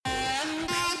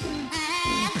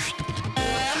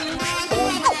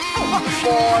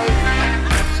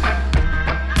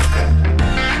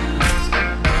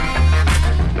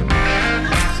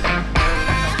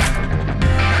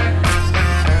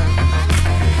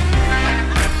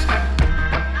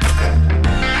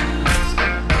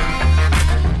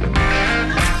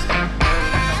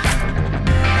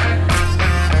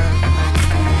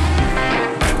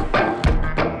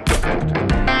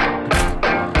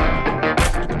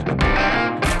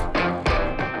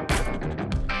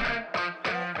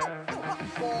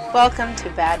Welcome to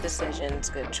Bad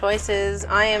Decisions, Good Choices.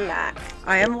 I am Mac.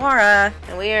 I am Laura.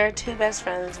 And we are two best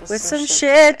friends with some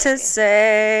shit to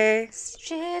say.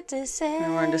 Shit to say. I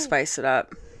wanted to spice it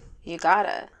up. You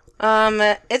gotta.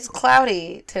 It's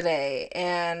cloudy today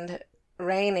and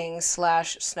raining /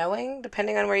 snowing,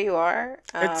 depending on where you are.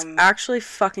 It's actually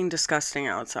fucking disgusting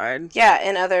outside. Yeah,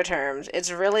 in other terms.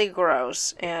 It's really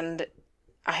gross, and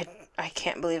I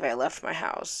can't believe I left my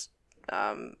house.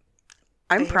 I'm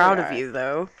proud of you,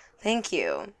 though. Thank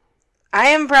you. I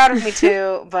am proud of me,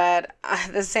 too, but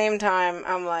at the same time,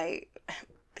 I'm like,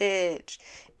 bitch,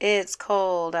 it's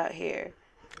cold out here.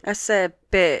 I said,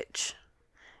 bitch,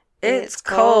 it's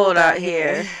cold out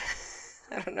here.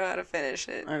 I don't know how to finish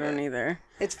it. I don't either.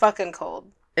 It's fucking cold.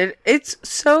 It's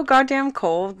so goddamn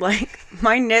cold. Like,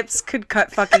 my nips could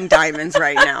cut fucking diamonds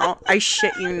right now. I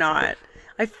shit you not.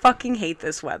 I fucking hate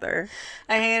this weather.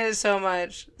 I hate it so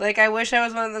much. Like, I wish I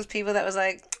was one of those people that was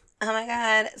like, oh my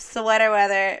god, sweater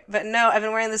weather. But no, I've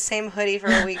been wearing the same hoodie for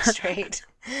a week straight.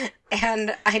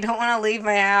 And I don't want to leave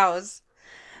my house.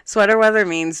 Sweater weather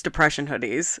means depression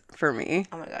hoodies for me.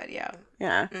 Oh my god, yeah.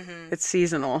 Yeah. Mm-hmm. It's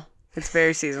seasonal. It's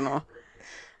very seasonal.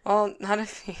 Well, not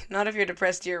if you're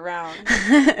depressed year round.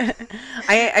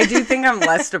 I do think I'm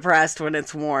less depressed when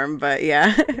it's warm, but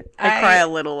yeah, I cry a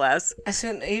little less.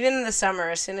 Even in the summer,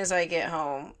 as soon as I get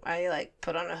home, I like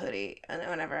put on a hoodie, and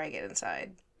whenever I get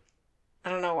inside,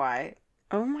 I don't know why.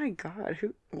 Oh my god,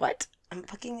 what? I'm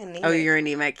fucking anemic. Oh, you're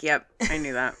anemic. Yep, I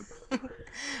knew that.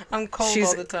 I'm cold She's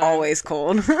all the time. Always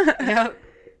cold. Yep.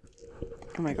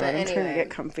 Oh my god, I'm trying to get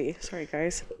comfy. Sorry,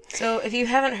 guys. So if you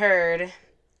haven't heard.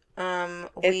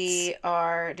 We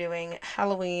are doing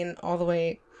Halloween all the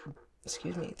way,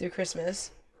 through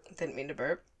Christmas. Didn't mean to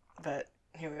burp, but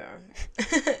here we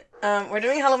are. We're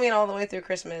doing Halloween all the way through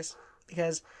Christmas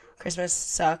because Christmas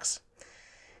sucks.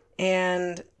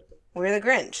 And we're the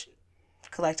Grinch,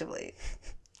 collectively.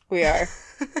 We are.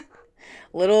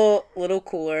 little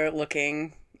cooler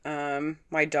looking.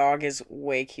 My dog is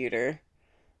way cuter.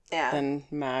 Yeah. Than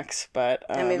Max, but...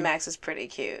 I mean, Max is pretty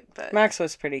cute, but... Max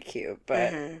was pretty cute,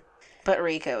 but... Mm-hmm. But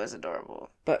Rico is adorable.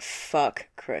 But fuck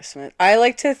Christmas. I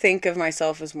like to think of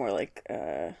myself as more like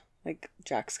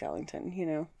Jack Skellington, you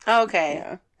know? Oh, okay.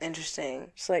 Yeah. Interesting.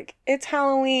 It's like, it's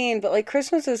Halloween, but like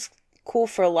Christmas is cool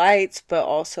for lights, but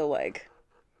also like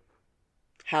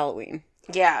Halloween.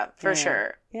 Yeah, for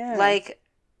sure. Yeah. Like...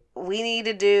 We need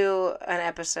to do an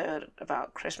episode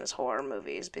about Christmas horror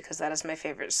movies because that is my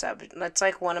favorite sub. That's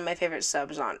like one of my favorite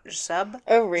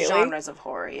Oh, really? genres of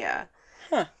horror. Yeah.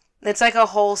 Huh. It's like a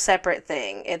whole separate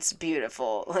thing. It's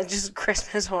beautiful. Like just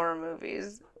Christmas horror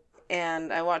movies.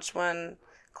 And I watched one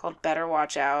called Better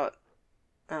Watch Out.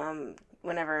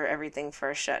 Whenever everything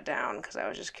first shut down because I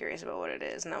was just curious about what it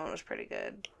is, and that one was pretty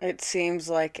good. It seems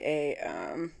like a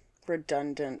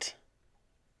redundant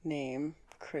name,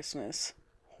 Christmas.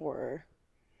 Horror.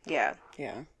 Yeah.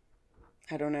 Yeah.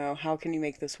 I don't know. How can you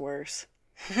make this worse?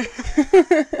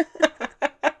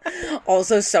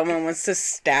 Also, someone wants to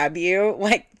stab you.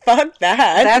 Like, fuck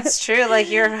that. That's true. Like,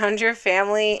 you're around your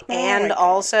family, and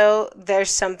also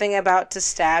there's something about to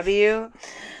stab you.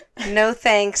 No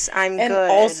thanks, I'm good. And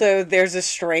also, there's a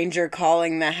stranger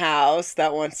calling the house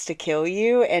that wants to kill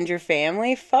you and your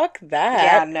family. Fuck that.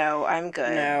 Yeah, no, I'm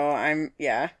good. No,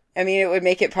 yeah. I mean, it would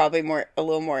make it probably a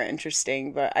little more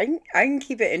interesting, but I can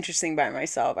keep it interesting by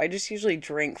myself. I just usually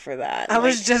drink for that. I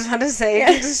was just about to say,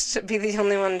 you just be the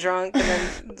only one drunk, and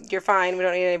then you're fine. We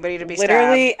don't need anybody to be stabbed.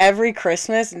 Literally every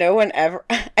Christmas, no one ever...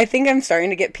 I think I'm starting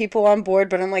to get people on board,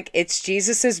 but I'm like, it's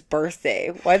Jesus's birthday.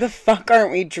 Why the fuck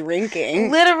aren't we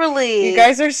drinking? Literally. You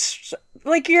guys are...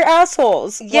 like, you're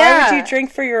assholes. Yeah. Why would you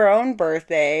drink for your own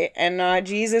birthday and not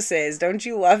Jesus's? Don't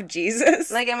you love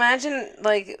Jesus? Like, imagine,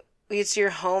 like... It's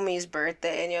your homie's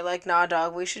birthday, and you're like, nah,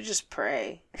 dog, we should just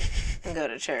pray and go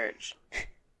to church.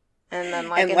 And then,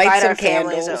 like, invite our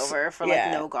families over for,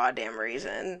 like, no goddamn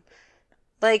reason.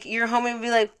 Like, your homie would be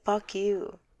like, fuck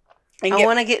you. I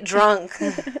want to get drunk.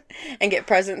 And get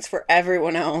presents for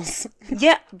everyone else.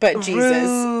 Yeah. But Jesus.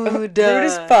 Rude. Rude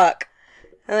as fuck.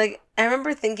 And, like, I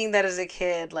remember thinking that as a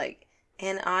kid, like,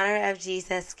 in honor of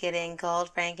Jesus getting gold,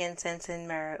 frankincense, and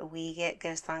myrrh, we get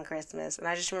gifts on Christmas. And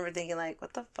I just remember thinking, like,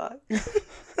 what the fuck?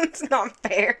 It's not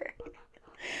fair.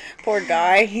 Poor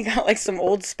guy. He got like some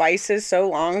old spices so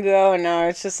long ago, and now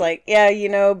it's just like, yeah, you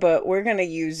know, but we're going to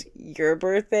use your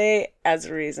birthday as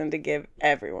a reason to give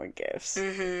everyone gifts.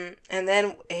 Mm-hmm. And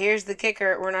then here's the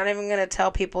kicker. We're not even going to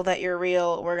tell people that you're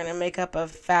real. We're going to make up a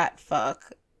fat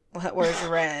fuck that wears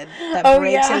red that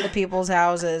breaks into people's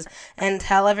houses and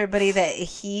tell everybody that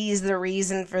he's the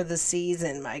reason for the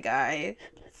season, my guy.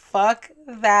 Fuck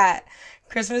that.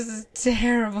 Christmas is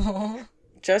terrible.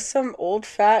 Just some old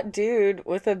fat dude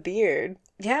with a beard.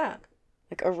 Yeah.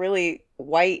 Like a really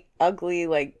white, ugly,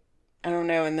 like, I don't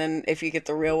know. And then if you get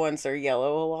the real ones, they're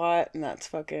yellow a lot. And that's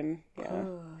fucking, yeah.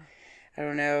 Ooh. I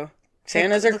don't know.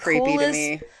 Santas are creepy to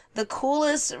me. The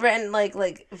coolest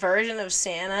like version of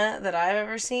Santa that I've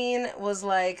ever seen was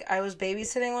like, I was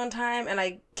babysitting one time and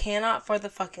I cannot for the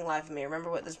fucking life of me remember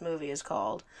what this movie is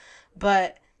called.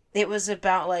 But it was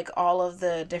about like all of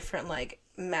the different like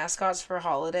mascots for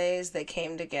holidays that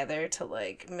came together to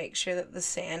like make sure that the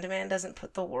Sandman doesn't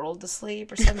put the world to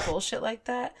sleep or some bullshit like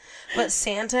that. But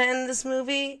Santa in this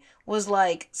movie was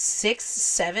like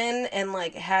 6'7" and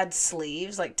like had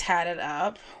sleeves like tatted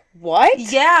up. What?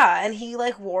 Yeah, and he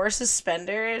like wore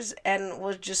suspenders and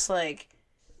was just like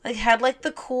had like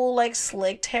the cool like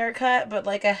slicked haircut but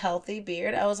like a healthy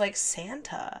beard. I was like,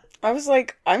 Santa. I was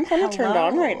like, I'm kind of turned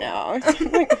on right now.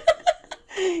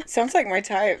 Sounds like my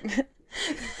type.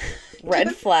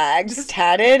 Red flags,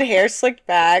 tatted, hair slicked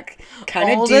back, kind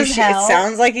of douchey. It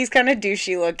sounds like he's kind of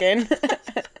douchey looking.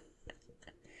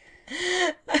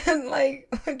 And like,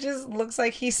 it just looks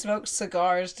like he smokes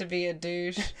cigars to be a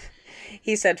douche.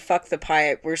 He said, fuck the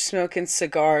pipe. We're smoking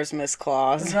cigars, Miss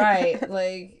Claus. Right.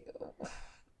 Like,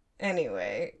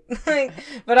 anyway. Like,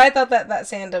 but I thought that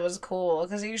Santa was cool.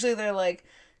 Because usually they're like,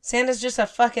 Santa's just a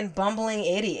fucking bumbling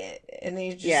idiot. And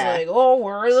he's just like, oh,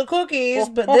 where are the cookies?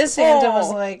 But this Santa was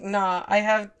like, nah, I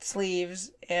have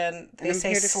sleeves. And they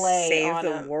say slay on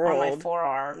my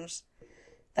forearms.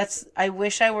 I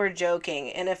wish I were joking.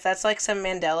 And if that's like some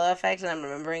Mandela effect and I'm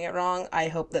remembering it wrong, I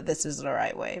hope that this is the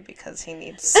right way because he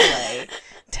needs slay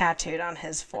tattooed on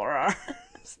his forearms.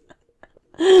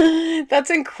 That's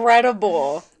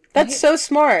incredible. That's so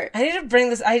smart. I need to bring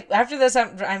this. After this, I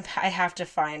have to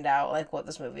find out like what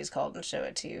this movie is called and show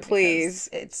it to you. Please,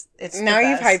 it's now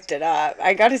you've hyped it up.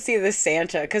 I got to see this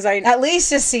Santa because I at least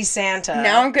just see Santa.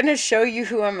 Now I'm gonna show you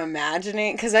who I'm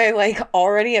imagining because I like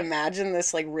already imagine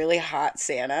this like really hot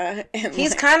Santa. And,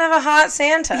 he's kind of a hot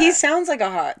Santa. He sounds like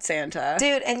a hot Santa,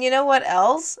 dude. And you know what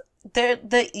else? You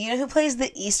know who plays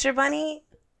the Easter Bunny?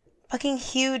 Fucking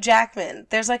Hugh Jackman.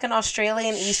 There's like an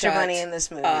Australian Easter Bunny in this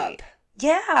movie. Up.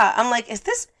 Yeah, I'm like, is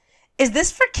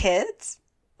this for kids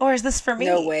or is this for me?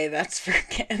 No way, that's for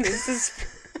kids. This is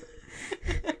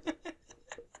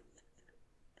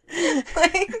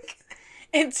like,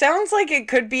 it sounds like it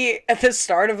could be at the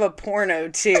start of a porno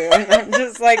too. And I'm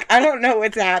just like, I don't know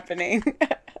what's happening.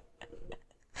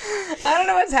 I don't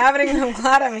know what's happening. I'm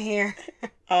glad I'm here.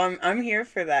 I'm here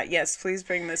for that. Yes, please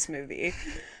bring this movie.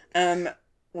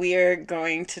 We are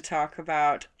going to talk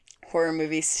about horror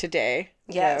movies today.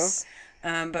 Yes. So,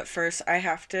 but first, I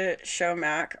have to show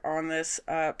Mac on this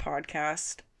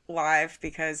podcast live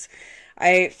because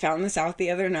I found this out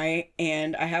the other night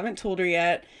and I haven't told her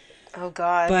yet. Oh,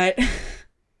 God. But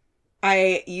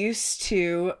I used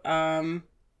to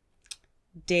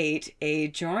date a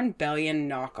Jon Bellion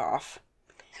knockoff.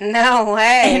 No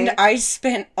way. And I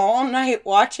spent all night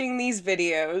watching these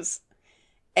videos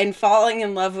and falling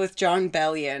in love with Jon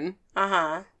Bellion.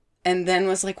 Uh-huh. And then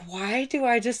was like, why do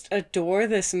I just adore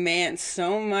this man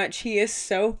so much? He is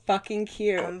so fucking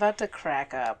cute. I'm about to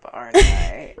crack up, aren't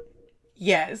I?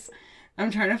 Yes.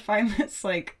 I'm trying to find this,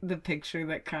 like, the picture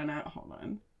that kind of... Hold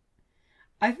on.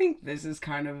 I think this is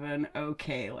kind of an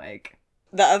okay, like...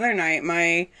 The other night,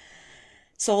 my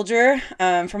soldier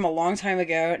from a long time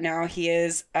ago, now he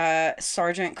is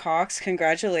Sergeant Cox.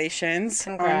 Congratulations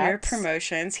on your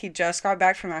promotions. He just got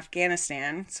back from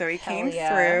Afghanistan, so he came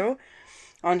through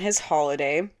on his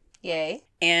holiday. Yay.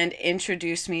 And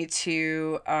introduced me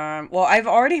to, well, I've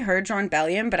already heard Jon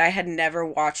Bellion, but I had never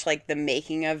watched, like, the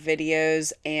making of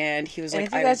videos, and he was like...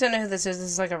 If you guys don't know who this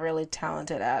is like a really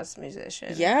talented-ass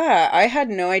musician. Yeah, I had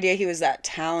no idea he was that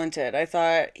talented. I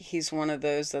thought he's one of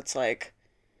those that's, like...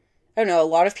 I don't know, a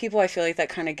lot of people I feel like that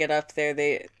kind of get up there,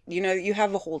 they... You know, you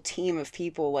have a whole team of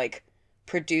people, like,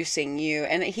 producing you,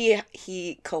 and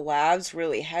he collabs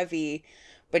really heavy,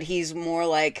 but he's more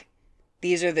like...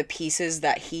 These are the pieces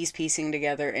that he's piecing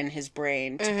together in his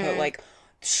brain to put, like,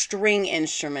 string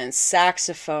instruments,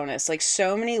 saxophonists, like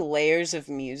so many layers of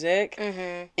music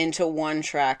into one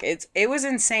track. It was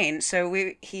insane.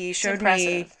 So he showed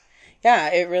me.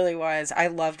 Yeah, it really was. I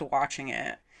loved watching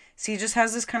it. So he just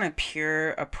has this kind of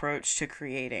pure approach to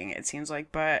creating, it seems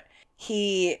like. But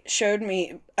he showed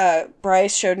me,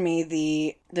 Bryce showed me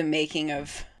the making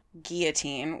of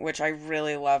Guillotine, which I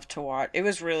really loved to watch. It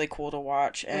was really cool to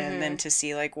watch, and then to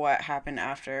see like what happened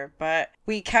after. But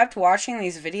we kept watching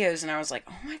these videos, and I was like,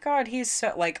 oh my god, he's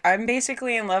so, like, I'm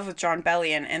basically in love with Jon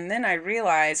Bellion. And then I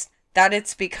realized that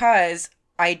it's because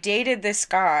I dated this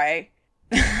guy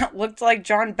that looked like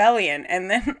Jon Bellion, and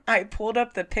then I pulled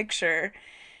up the picture,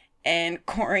 and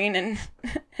Corrine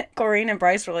and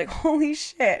Bryce were like, holy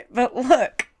shit, but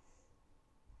look.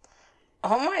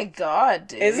 Oh my god,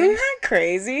 dude. Isn't that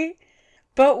crazy?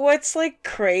 But what's, like,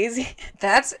 crazy?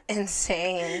 That's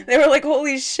insane. They were like,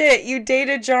 holy shit, you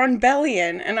dated Jon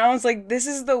Bellion. And I was like, this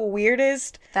is the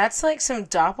weirdest. That's like some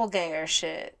doppelganger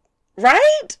shit.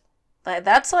 Right? Like,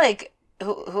 that's like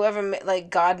whoever,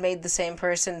 like, God made the same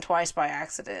person twice by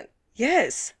accident.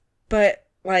 Yes. But,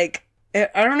 like, I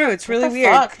don't know, it's really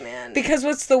weird. What the fuck, man? Because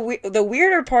what's the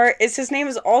weirder part is his name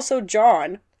is also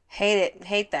John. Hate it.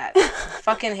 Hate that.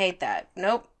 Fucking hate that.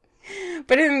 Nope.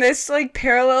 But in this, like,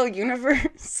 parallel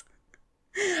universe,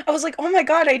 I was like, oh my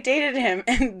god, I dated him.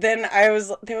 And then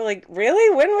they were like,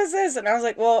 really? When was this? And I was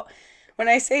like, well, when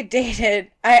I say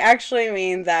dated, I actually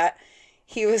mean that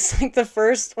he was, like,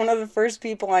 one of the first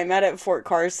people I met at Fort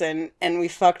Carson, and we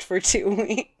fucked for 2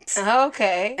 weeks.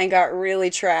 Okay. And got really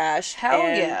trash. Hell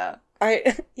yeah.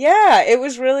 It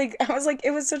was really, I was like,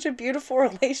 it was such a beautiful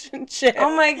relationship.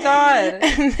 Oh my god.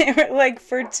 And they were like,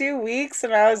 for 2 weeks,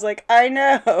 and I was like, I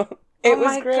know. It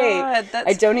was great. God,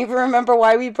 I don't even remember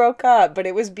why we broke up, but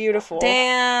it was beautiful.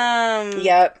 Damn.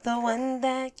 Yep. The one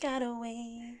that got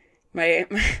away.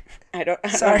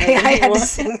 Sorry, I had to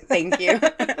sing. Thank you.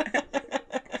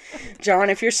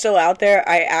 John, if you're still out there,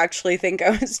 I actually think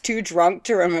I was too drunk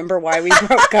to remember why we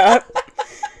broke up.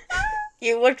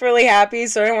 You looked really happy,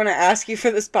 so I don't want to ask you for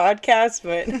this podcast,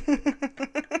 but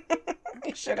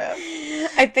you should have.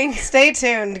 I think. Stay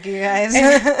tuned, you guys.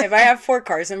 If I have Fort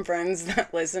Carson friends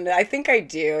that listen to, I think I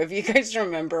do. If you guys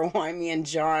remember why me and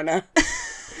John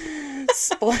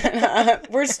split up,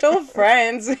 we're still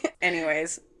friends.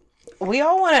 Anyways,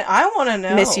 I want to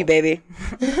know. Miss you, baby.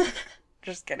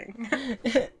 Just kidding.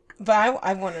 But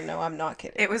I want to know. I'm not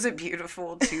kidding. It was a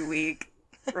beautiful 2-week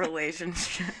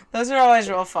relationship. Those are always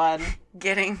real fun.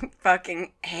 Getting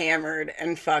fucking hammered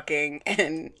and fucking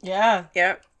and yeah.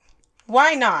 Yep.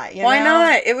 Why not? Why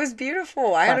not? It was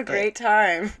beautiful. I had a great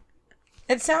time.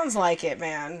 It sounds like it,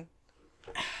 man.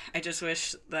 I just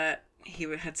wish that he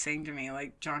had sang to me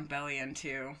like Jon Bellion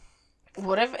too.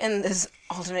 What if in this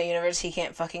alternate universe he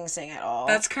can't fucking sing at all?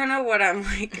 That's kind of what I'm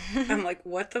like. I'm like,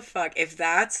 what the fuck? If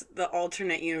that's the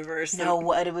alternate universe... No,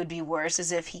 what it would be worse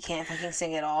is if he can't fucking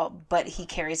sing at all, but he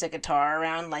carries a guitar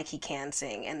around like he can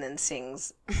sing and then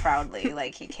sings proudly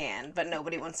like he can, but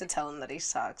nobody wants to tell him that he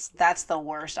sucks. That's the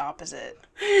worst opposite.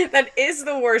 That is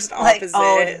the worst opposite.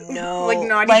 Like, oh no. Like,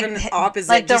 not even opposite.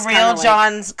 Like the real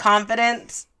John's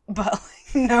confidence, but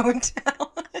like no talent.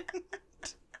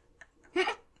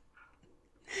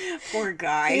 Poor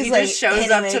guy. He's he like, just shows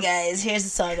anyway, up to... guys, here's a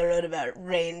song I wrote about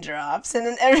raindrops. And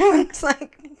then everyone's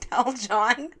like, tell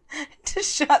John to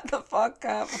shut the fuck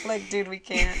up. I'm like, dude, we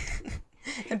can't.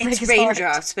 It's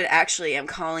raindrops, but actually I'm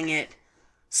calling it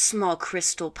small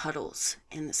crystal puddles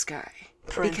in the sky.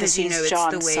 Because, you know, it's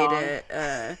John's the way song.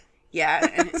 to... yeah,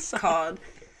 and it's called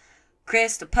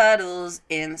Crystal Puddles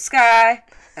in the Sky.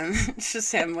 And it's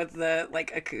just him with the,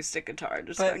 like, acoustic guitar.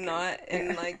 Just but fucking, not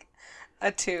in, like...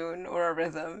 a tune or a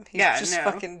rhythm. He's just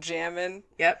fucking jamming.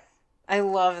 Yep. I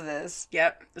love this.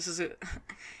 Yep. This is it.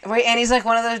 Wait, and he's like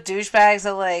one of those douchebags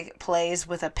that like plays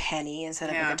with a penny instead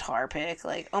of a guitar pick.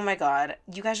 Like, oh my god,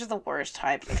 you guys are the worst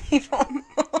type of people.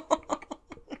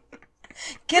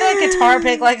 Get a guitar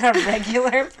pick like a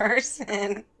regular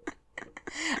person.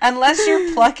 Unless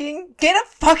you're plucking, get a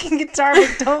fucking guitar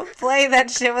pick. Don't play that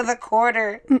shit with a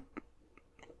quarter.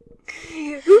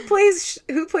 Who plays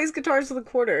guitars with a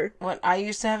quarter? When I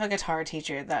used to have a guitar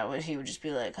teacher he would just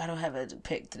be like, I don't have a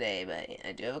pick today, but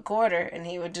I do have a quarter, and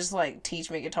he would just like teach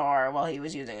me guitar while he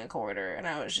was using a quarter, and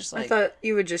I was just like, I thought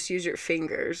you would just use your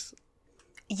fingers.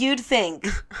 You'd think,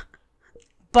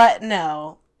 but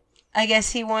no. I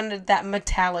guess he wanted that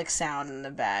metallic sound in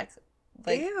the back.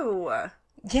 Like, ew.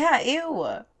 Yeah,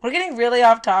 ew. We're getting really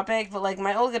off topic, but like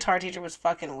my old guitar teacher was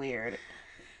fucking weird.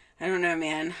 I don't know,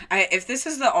 man. If this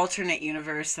is the alternate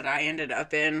universe that I ended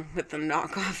up in with the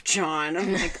knockoff John,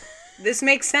 I'm like, this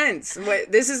makes sense.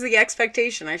 This is the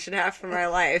expectation I should have for my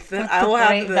life. That I will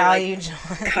have the value,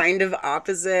 kind of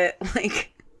opposite,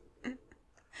 like.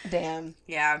 Damn.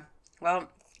 Yeah. Well,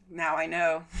 now I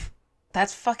know.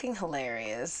 That's fucking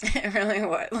hilarious. It really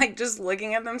was. Like, just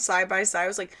looking at them side by side, I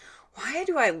was like, why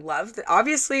do I love this?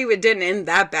 Obviously, it didn't end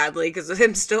that badly because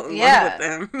I'm still in love with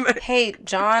them. But... Hey,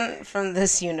 John from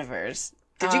this universe.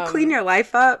 Did you clean your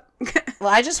life up? Well,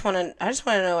 I just want to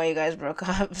know why you guys broke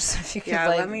up. So if you could,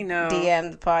 let me know.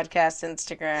 DM the podcast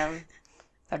Instagram,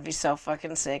 that'd be so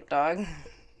fucking sick, dog.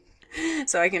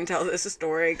 So I can tell this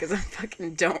story because I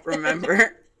fucking don't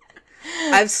remember.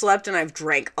 I've slept and I've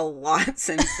drank a lot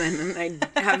since then, and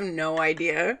I have no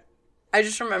idea. I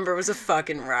just remember it was a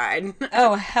fucking ride.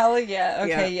 Oh, hell yeah.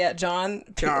 Okay, yeah. John.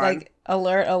 Like,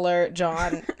 alert,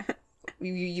 John.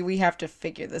 we have to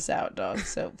figure this out, dog.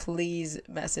 So please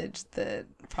message the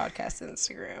podcast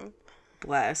Instagram.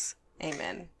 Bless.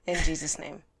 Amen. In Jesus'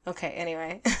 name. Okay,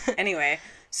 anyway.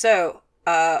 So,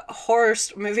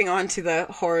 moving on to the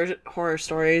horror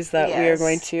stories that we are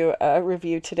going to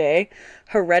review today.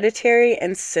 Hereditary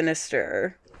and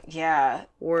Sinister. Yeah.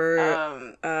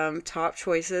 Were top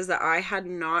choices that I had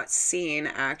not seen,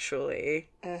 actually.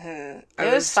 Mm-hmm.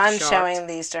 It was fun showing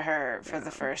these to her for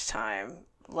the first time.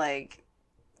 Like,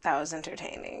 that was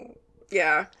entertaining.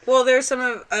 Yeah. Well, there's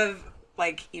some of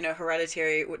like,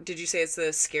 Hereditary. Did you say it's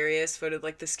the scariest? Voted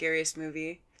like the scariest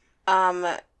movie?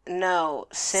 No.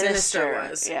 Sinister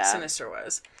was. Yeah. Sinister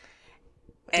was.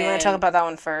 Do you want to talk about that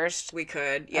one first? We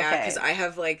could. Yeah, because I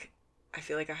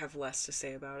feel like I have less to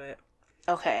say about it.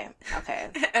 Okay.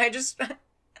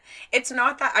 It's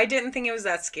not that, I didn't think it was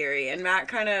that scary, and Matt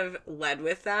kind of led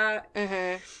with that.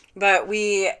 Mm-hmm. But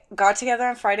we got together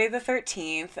on Friday the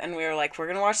 13th, and we were like, we're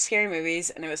gonna watch scary movies,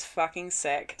 and it was fucking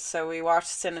sick. So we watched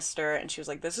Sinister, and she was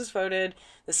like, this is voted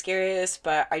the scariest,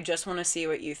 but I just want to see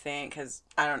what you think, because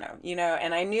I don't know,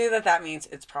 and I knew that means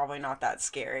it's probably not that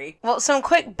scary. Well, some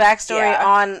quick backstory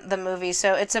on the movie.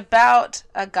 So it's about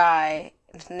a guy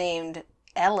named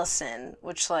Ellison,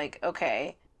 which, like,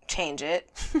 okay, change it.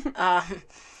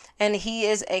 And he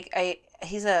is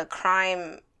he's a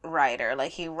crime writer.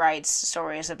 Like, he writes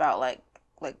stories about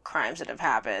like crimes that have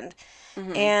happened.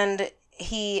 Mm-hmm. And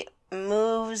he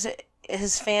moves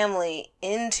his family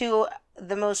into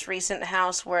the most recent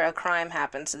house where a crime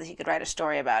happened so that he could write a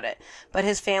story about it. But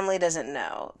his family doesn't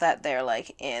know that they're,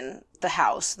 like, in the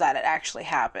house that it actually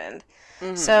happened.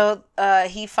 Mm-hmm. So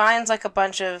he finds, like, a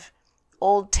bunch of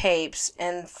old tapes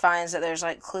and finds that there's,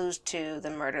 like, clues to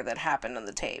the murder that happened on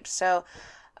the tapes. So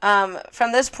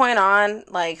from this point on,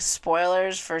 like,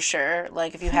 spoilers for sure.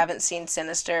 Like, if you haven't seen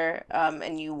Sinister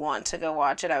and you want to go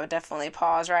watch it, I would definitely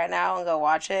pause right now and go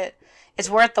watch it. It's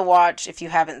worth the watch if you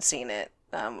haven't seen it.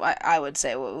 I would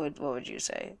say. What would you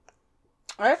say?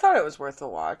 I thought it was worth the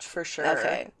watch for sure.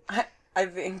 Okay. I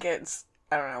think it's,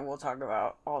 I don't know, we'll talk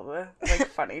about all the, like,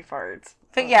 funny parts.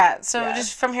 But yeah, so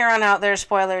just from here on out, there are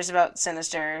spoilers about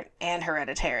Sinister and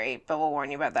Hereditary, but we'll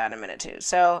warn you about that in a minute too.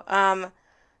 So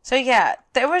yeah,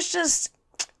 there was just,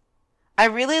 I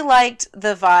really liked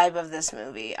the vibe of this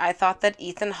movie. I thought that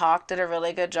Ethan Hawke did a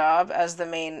really good job as the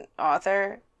main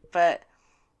author, but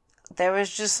there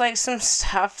was just, like, some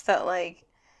stuff that, like,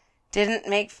 didn't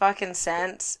make fucking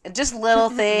sense. Just little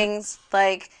things.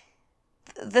 Like,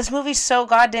 this movie's so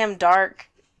goddamn dark.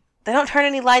 They don't turn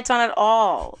any lights on at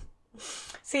all.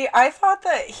 See, I thought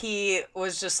that he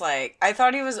was just, like, I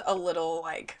thought he was a little,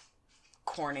 like,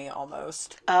 corny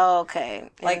almost. Oh, okay.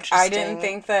 Like, I didn't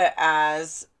think that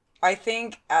I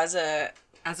think as a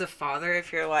father,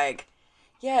 if you're like,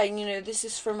 yeah, this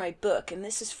is for my book, and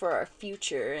this is for our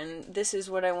future, and this is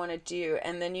what I want to do,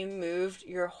 and then you moved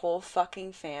your whole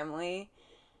fucking family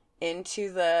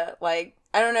into the, like,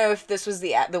 I don't know if this was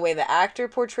the way the actor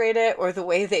portrayed it, or the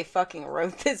way they fucking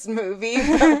wrote this movie,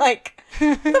 but, like,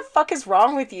 what the fuck is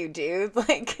wrong with you, dude?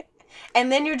 Like,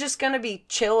 and then you're just gonna be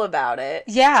chill about it.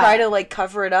 Yeah. Try to, like,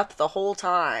 cover it up the whole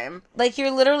time. Like,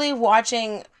 you're literally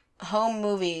watching home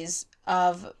movies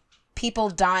of people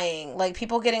dying, like,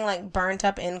 people getting, like, burnt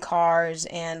up in cars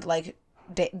and, like,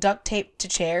 duct taped to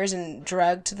chairs and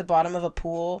dragged to the bottom of a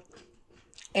pool,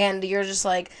 and you're just,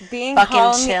 like, being fucking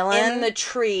hung chilling in the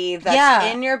tree that's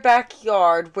in your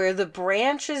backyard where the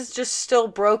branch is just still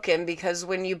broken because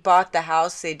when you bought the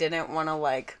house they didn't want to,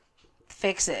 like,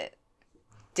 fix it.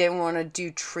 Didn't want to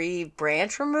do tree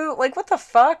branch remove. Like, what the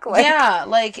fuck? Like, yeah,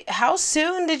 like, how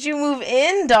soon did you move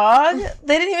in, dog?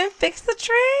 They didn't even fix the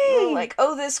tree. Like,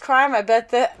 oh, this crime, I bet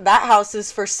that house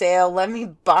is for sale. Let me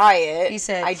buy it. He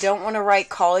said, I don't want to write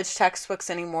college textbooks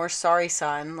anymore. Sorry,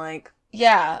 son. Like,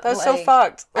 yeah. That's, like, so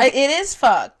fucked. Like, it is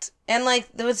fucked. And, like,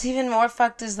 what's even more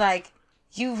fucked is, like,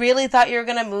 You really thought you were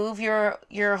gonna move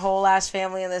your whole ass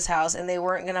family in this house and they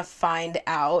weren't gonna find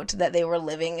out that they were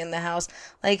living in the house?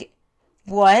 Like,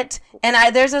 what?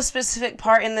 And there's a specific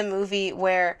part in the movie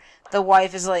where the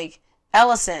wife is like,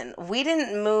 Ellison, we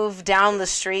didn't move down the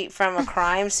street from a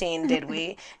crime scene, did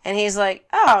we? And he's like,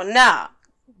 oh, no.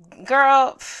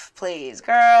 Girl, please,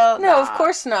 girl. No, nah. Of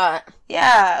course not.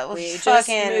 Yeah, we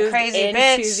fucking just moved crazy into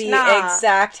bitch. the nah.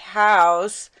 exact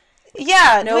house.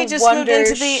 Yeah, no we just wonder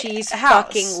moved into the she's house.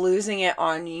 fucking losing it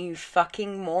on you, you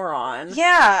fucking moron.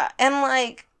 Yeah, and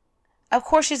like, of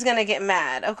course she's gonna get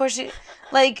mad. Of course she,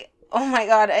 like, oh my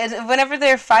god. And whenever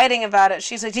they're fighting about it,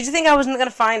 she's like, "Did you think I wasn't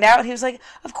gonna find out?" He was like,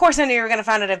 "Of course I knew you were gonna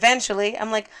find out eventually."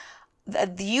 I'm like,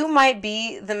 you might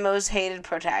be the most hated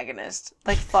protagonist.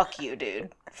 Like, fuck you,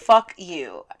 dude. Fuck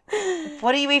you.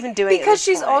 What are you even doing? Because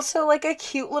she's point? also like a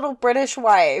cute little British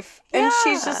wife. And Yeah.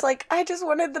 she's just like, I just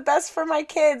wanted the best for my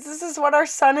kids. This is what our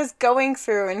son is going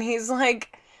through. And he's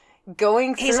like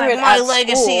going through He's like, it my at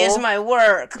legacy school. is my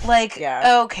work. Like,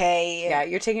 Yeah. okay. Yeah,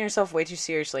 you're taking yourself way too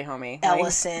seriously, homie.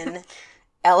 Ellison.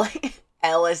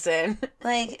 Ellison.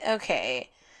 Like, okay.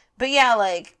 But yeah,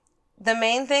 like, the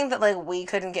main thing that, like, we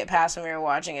couldn't get past when we were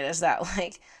watching it is that,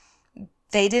 like,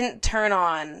 they didn't turn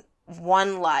on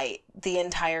one light the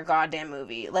entire goddamn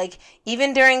movie. Like,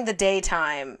 even during the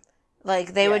daytime,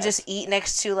 like, they would just eat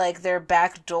next to, like, their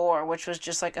back door, which was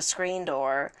just, like, a screen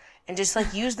door, and just,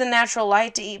 like, use the natural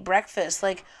light to eat breakfast.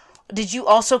 Like, did you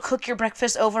also cook your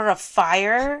breakfast over a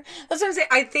fire? That's what I'm saying.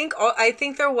 I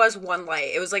think there was one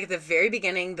light. It was like at the very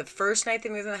beginning, the first night they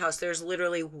moved in the house, there's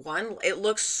literally one. It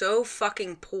looks so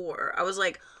fucking poor. I was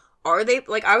like, are they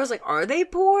poor? Like, I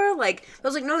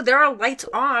was like, no, there are lights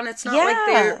on. It's not like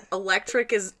their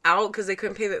electric is out because they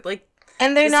couldn't pay the, like.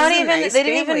 And they're not even, nice they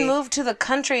didn't family. even move to the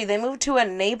country. They moved to a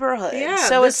neighborhood. Yeah,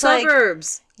 so the it's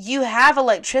suburbs. like, you have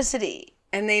electricity.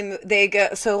 And they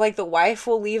go, so like the wife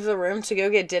will leave the room to go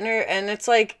get dinner, and it's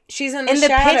like she's in the pitch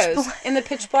shadows, in the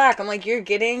pitch black. I'm like, you're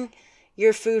getting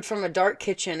your food from a dark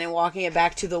kitchen and walking it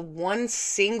back to the one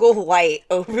single light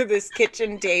over this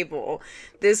kitchen table.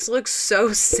 This looks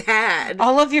so sad.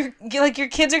 All of your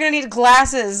kids are gonna need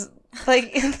glasses.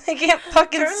 Like, they can't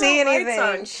fucking see anything.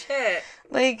 On. Shit.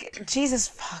 Like, Jesus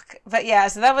fuck. But yeah,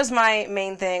 so that was my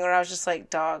main thing where I was just like,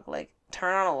 dog, like,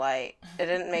 turn on a light. It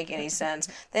didn't make any sense.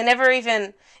 They never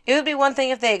even, it would be one thing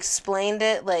if they explained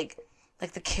it, like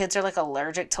the kids are like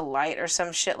allergic to light or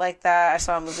some shit like that. I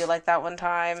saw a movie like that one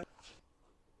time.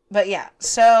 But yeah,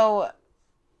 so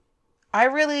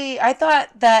I thought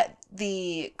that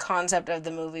the concept of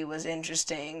the movie was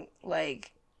interesting,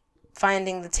 like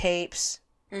finding the tapes.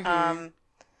 Mm-hmm.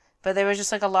 But there was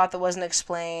just like a lot that wasn't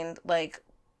explained, like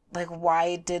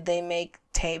why did they make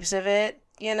tapes of it,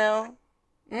 you know?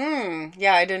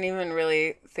 Yeah, I didn't even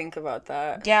really think about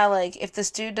that. Yeah, like, if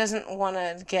this dude doesn't want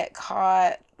to get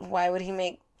caught, why would he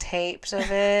make tapes of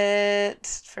it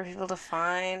for people to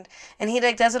find? And he,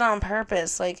 like, does it on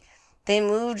purpose. Like, they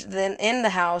moved then in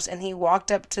the house, and he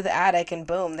walked up to the attic, and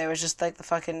boom, there was just, like, the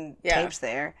fucking tapes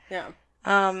there. Yeah.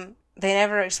 They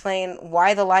never explain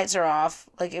why the lights are off.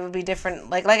 Like, it would be different.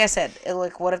 Like I said,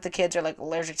 like, what if the kids are, like,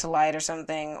 allergic to light or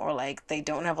something? Or, like, they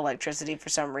don't have electricity for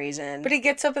some reason. But he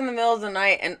gets up in the middle of the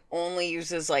night and only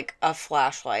uses, like, a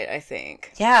flashlight, I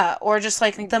think. Yeah, or just,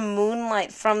 like, the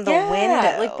moonlight from the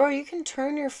window. Like, bro, you can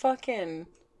turn your fucking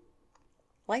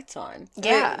lights on.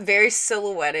 Yeah. Very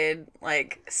silhouetted,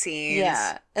 like, scenes.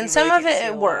 Yeah. And You some really of can see it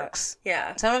a lot. works.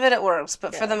 Yeah. Some of it works,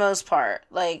 but for Yeah. the most part,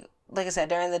 like I said,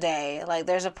 during the day, like,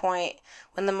 there's a point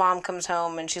when the mom comes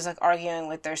home and she's, like, arguing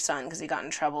with their son because he got in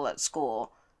trouble at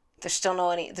school. There's still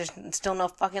no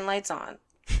fucking lights on.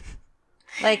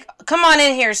 Like, come on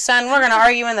in here, son. We're gonna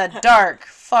argue in the dark.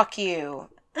 Fuck you.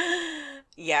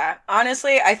 Yeah.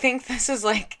 Honestly, I think this is,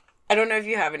 like, I don't know if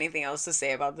you have anything else to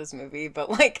say about this movie, but,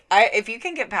 like, if you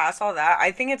can get past all that,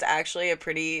 I think it's actually a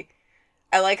pretty...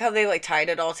 I like how they, like, tied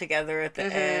it all together at the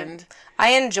end.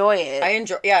 I enjoy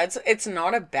it. Yeah, it's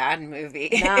not a bad movie.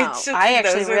 No, It's just, I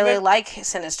actually those are really the- like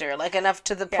Sinister, like, enough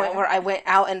to the point where I went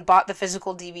out and bought the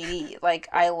physical DVD. Like,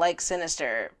 I like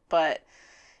Sinister, but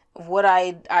would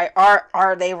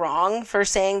are they wrong for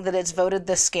saying that it's voted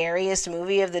the scariest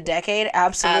movie of the decade?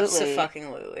 Absolutely.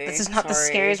 Abso-fucking-lutely. This is not the Sorry.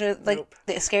 scariest movie. Like, Nope.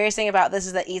 the scariest thing about this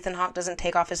is that Ethan Hawke doesn't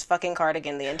take off his fucking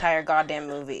cardigan the entire goddamn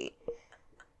movie.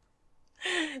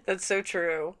 That's so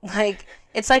true. Like,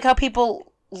 it's like how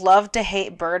people love to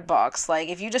hate Bird Box. Like,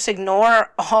 if you just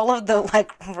ignore all of the,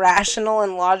 like, rational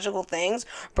and logical things,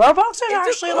 Bird Box is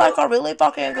actually, like, a really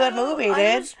fucking good movie, dude.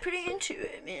 I was pretty into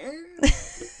it, man.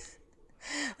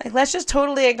 Like, let's just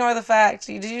totally ignore the fact.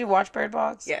 Did you watch Bird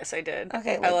Box? Yes, I did.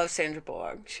 Okay, I like, love Sandra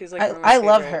Bullock. She's, like, one of my I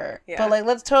love favorite. her. Yeah. But, like,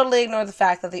 let's totally ignore the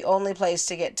fact that the only place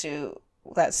to get to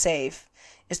that's safe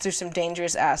is through some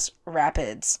dangerous ass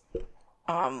rapids.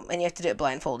 And you have to do it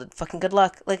blindfolded. Fucking good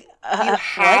luck. Like, you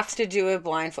have to do it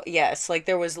blindfolded. Yes, like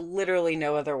there was literally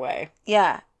no other way.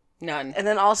 Yeah. None. And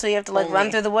then also you have to like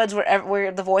run through the woods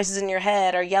where the voices in your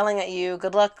head are yelling at you.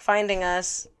 Good luck finding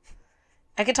us.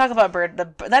 I could talk about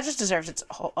that just deserves its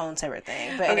own separate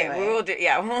thing. But anyway, we'll do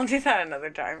that another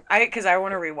time. Because I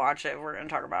want to rewatch it. We're gonna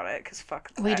talk about it because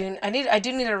fuck. We do. I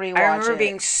do need to rewatch it. I remember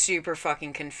being super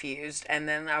fucking confused, and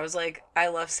then I was like, I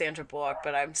love Sandra Bullock,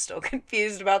 but I'm still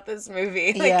confused about this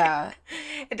movie. Like, yeah.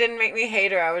 It didn't make me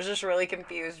hate her. I was just really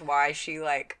confused why she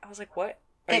I was like, what?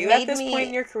 Are you at this point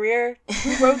in your career?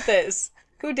 Who wrote this?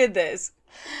 Who did this?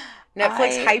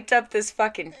 Netflix hyped up this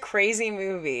fucking crazy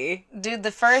movie. Dude,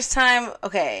 the first time...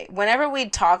 Okay, whenever we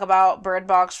talk about Bird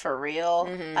Box for real,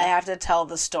 I have to tell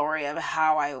the story of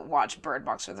how I watched Bird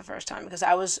Box for the first time. Because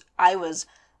I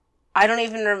don't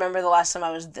even remember the last time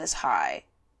I was this high.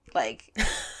 Like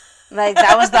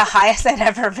that was the highest I'd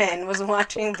ever been, was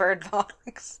watching Bird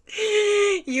Box.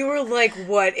 You were like,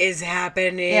 what is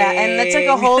happening? Yeah, and it's like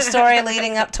a whole story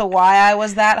leading up to why I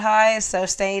was that high, so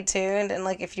stay tuned. And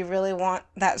like, if you really want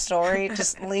that story,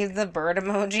 just leave the bird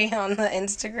emoji on the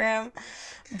Instagram.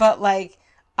 But like,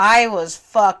 I was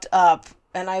fucked up,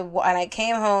 and I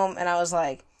came home and I was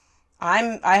like,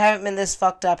 I haven't been this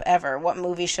fucked up ever. What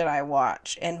movie should I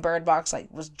watch? And Bird Box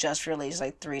was just released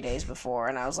 3 days before,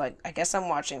 and I was like, I guess I'm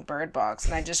watching Bird Box.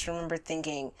 And I just remember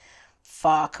thinking,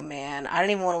 fuck, man, I don't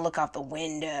even want to look out the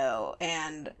window.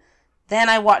 And then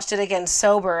I watched it again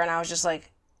sober, and I was just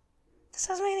like, this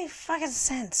doesn't make any fucking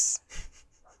sense.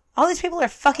 All these people are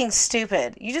fucking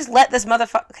stupid. You just let this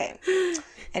motherfucker... Okay.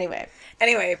 Anyway.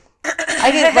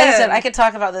 I could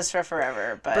talk about this for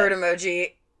forever, but... Bird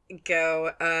emoji.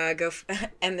 Go,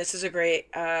 and this is a great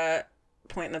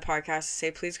point in the podcast to say,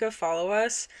 please go follow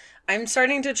us. I'm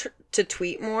starting to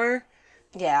tweet more.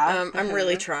 Yeah. I'm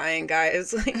really trying,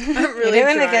 guys. Like, I'm really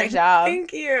You're doing a good job.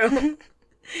 Thank you.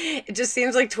 It just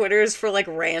seems like Twitter is for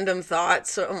random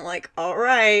thoughts, so I'm like, all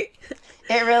right.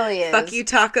 It really is. Fuck you,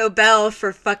 Taco Bell,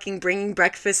 for fucking bringing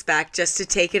breakfast back just to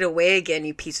take it away again,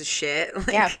 you piece of shit.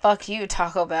 Yeah, fuck you,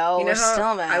 Taco Bell. We're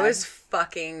still mad. I was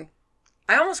fucking...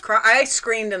 I almost cried. I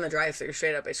screamed in the drive-thru.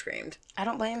 Straight up, I screamed. I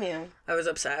don't blame you. I was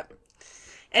upset.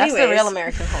 Anyways, that's the real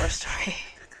American Horror Story.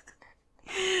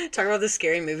 Talk about the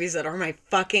scary movies that are my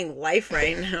fucking life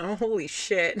right now. Holy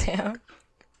shit. Damn.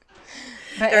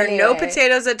 There are no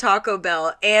potatoes at Taco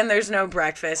Bell, and there's no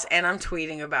breakfast, and I'm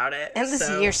tweeting about it. And this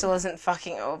year still isn't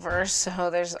fucking over, so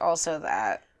there's also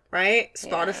that. Right?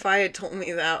 Spotify had told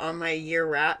me that on my year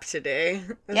wrap today.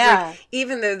 Yeah.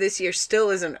 Even though this year still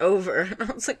isn't over.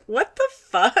 I was like, what the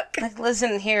fuck? Like,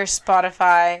 listen here,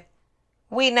 Spotify.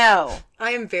 We know.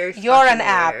 I am very fucking You're an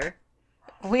aware.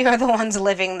 app. We are the ones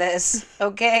living this,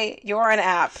 okay? You're an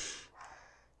app.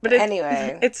 But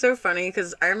anyway. It's so funny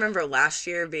because I remember last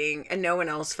year being, and no one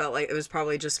else felt like, it was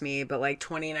probably just me, but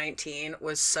 2019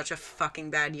 was such a fucking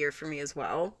bad year for me as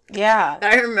well. Yeah.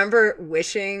 I remember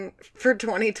wishing for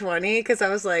 2020 because I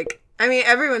was like, I mean,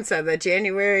 everyone said that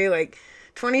January,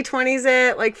 2020's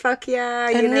it, fuck yeah.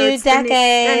 A new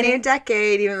decade. A new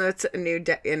decade, even though it's a new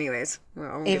anyways.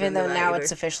 Well, even though now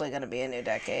it's officially going to be a new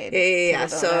decade. Yeah.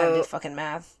 People don't know how to do fucking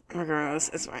math. Gross.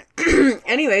 It's fine.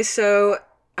 Anyway, so...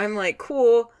 I'm like,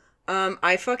 cool,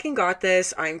 I fucking got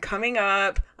this, I'm coming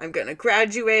up, I'm gonna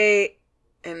graduate,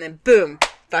 and then boom,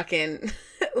 fucking,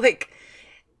 boom.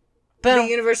 The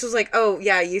universe was like, oh,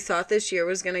 yeah, you thought this year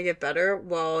was gonna get better?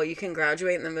 Well, you can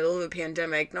graduate in the middle of a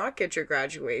pandemic, not get your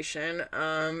graduation,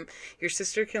 your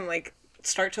sister can,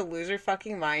 start to lose her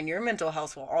fucking mind, your mental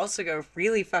health will also go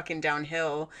really fucking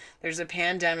downhill, there's a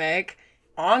pandemic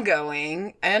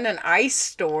ongoing and an ice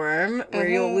storm where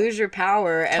you'll lose your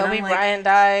power, and Kobe Bryant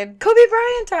died.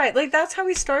 That's how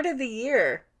we started the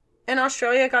year, and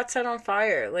Australia got set on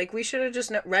fire. We should have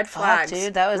just red flags.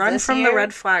 Dude, that was run this from year? The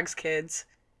red flags, kids.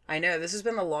 I know this has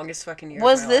been the longest fucking year.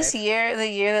 Was of my this life. year the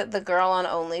year that the girl on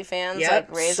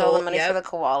OnlyFans raised all the money for the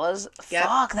koalas? Yep.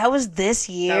 Fuck, that was this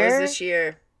year. That was this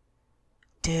year.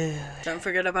 Dude. Don't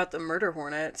forget about the murder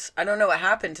hornets. I don't know what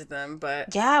happened to them,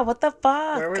 but... Yeah, what the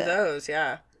fuck? Where were those?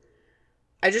 Yeah.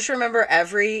 I just remember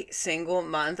every single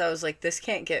month I was like, this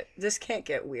can't get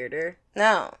weirder.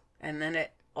 No. And then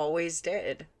it always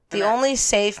did. The only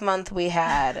safe month we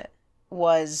had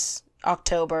was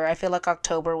October. I feel like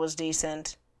October was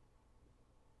decent.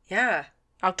 Yeah.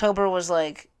 October was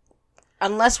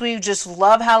unless we just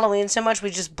love Halloween so much, we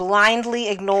just blindly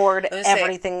ignored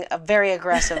everything very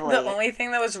aggressively. The only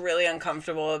thing that was really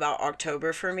uncomfortable about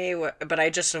October for me, but I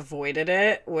just avoided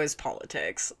it, was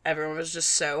politics. Everyone was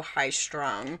just so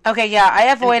high-strung. Okay, yeah,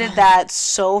 I avoided that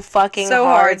so fucking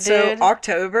hard, dude. So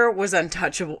October was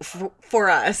untouchable for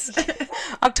us.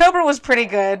 October was pretty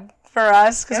good for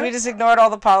us, because we just ignored all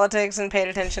the politics and paid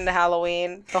attention to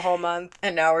Halloween the whole month.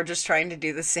 And now we're just trying to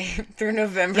do the same through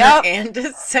November and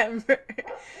December.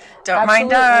 Don't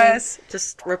mind us.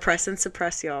 Just repress and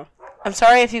suppress, y'all. I'm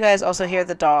sorry if you guys also hear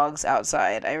the dogs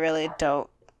outside. I really don't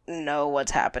know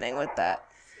what's happening with that.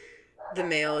 The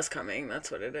mail is coming. That's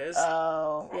what it is.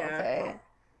 Oh, okay.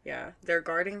 Yeah, they're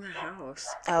guarding the house.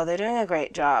 Oh, they're doing a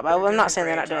great job. I'm not saying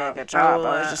they're not doing a good job.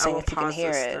 I was just saying if you can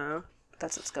hear it,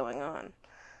 that's what's going on.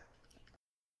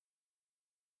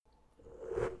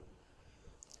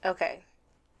 Okay.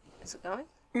 Is it going?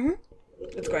 Mm-hmm.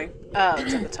 It's going. Oh,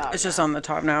 it's at the top. It's just on the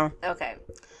top now. Okay.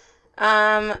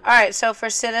 Alright, so for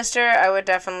Sinister, I would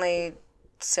definitely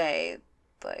say,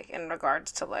 like, in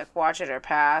regards to, like, watch it or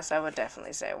pass, I would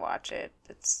definitely say watch it.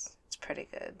 It's pretty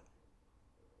good.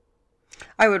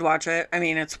 I would watch it. I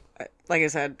mean, it's, like I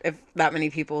said, if that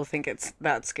many people think it's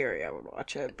that scary, I would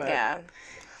watch it. But yeah.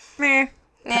 Meh.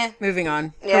 Moving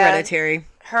on. Yeah. Hereditary.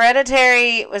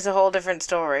 Hereditary was a whole different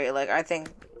story. Like, I think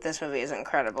this movie is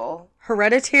incredible.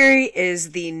 Hereditary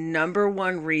is the number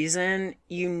one reason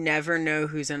you never know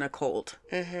who's in a cult.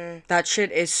 Mm-hmm. That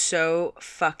shit is so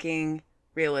fucking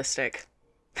realistic.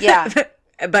 Yeah.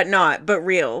 but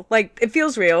real. Like, it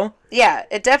feels real. Yeah,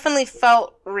 it definitely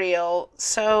felt real.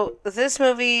 So, this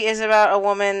movie is about a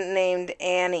woman named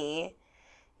Annie,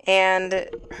 and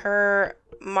her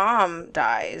mom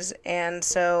dies, and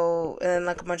then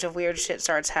like a bunch of weird shit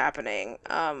starts happening.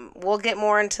 We'll get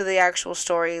more into the actual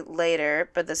story later,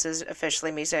 but this is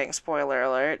officially me saying spoiler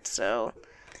alert, so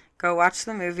go watch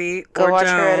the movie. Go watch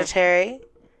Hereditary.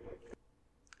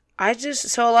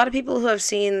 So a lot of people who have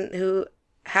seen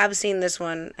this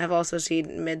one have also seen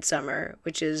Midsommar,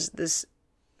 which is this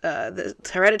the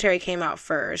Hereditary came out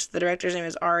first. The director's name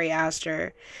is Ari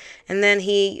Aster, and then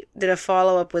he did a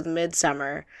follow-up with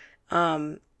Midsommar.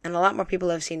 And a lot more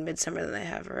people have seen Midsommar than they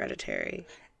have Hereditary.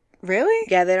 Really?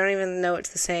 Yeah, they don't even know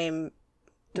it's the same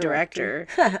director.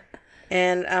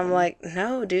 And I'm like,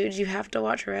 no, dude, you have to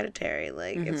watch Hereditary.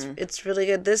 Like, it's really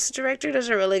good. This director does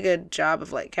a really good job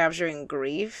of, like, capturing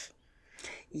grief.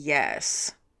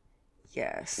 Yes.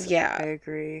 Yeah. I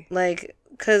agree. Like,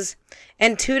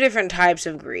 and two different types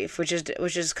of grief, which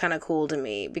is kind of cool to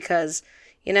me, because,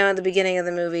 you know, at the beginning of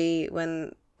the movie,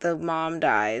 when the mom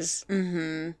dies,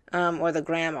 or the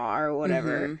grandma or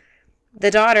whatever,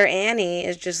 the daughter Annie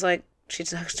is just like, she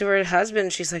talks to her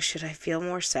husband. She's like, should I feel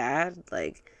more sad?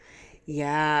 Like,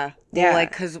 yeah. Well, like,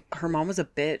 because her mom was a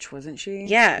bitch, wasn't she?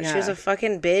 Yeah, she was a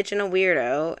fucking bitch and a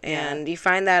weirdo, and you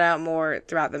find that out more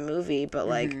throughout the movie, but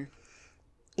like,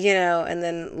 you know, and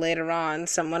then later on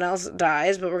someone else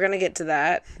dies, but we're gonna get to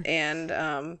that.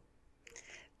 And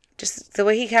just the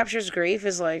way he captures grief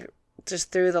is like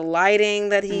just through the lighting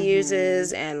that he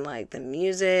uses, and like the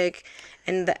music,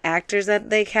 and the actors that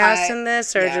they cast in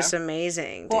this are just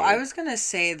amazing. Well, I was gonna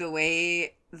say the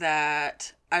way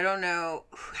that, I don't know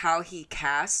how he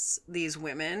casts these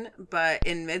women, but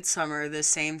in Midsommar, the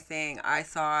same thing. I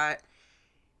thought,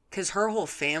 because her whole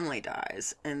family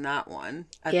dies in that one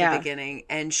at the beginning,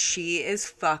 and she is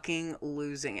fucking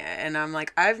losing it. And I'm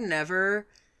like, I've never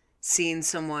seen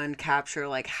someone capture,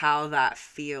 like, how that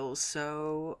feels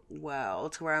so well,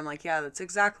 to where I'm like, yeah, that's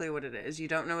exactly what it is. You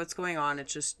don't know what's going on.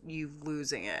 It's just you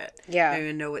losing it. Yeah. You don't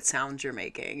even know what sounds you're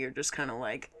making. You're just kind of,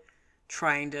 like,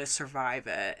 trying to survive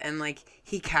it. And, like,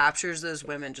 he captures those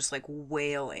women just, like,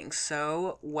 wailing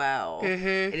so well.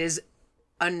 It is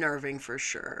unnerving for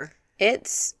sure.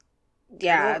 It's...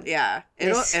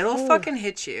 It'll fucking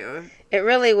hit you. It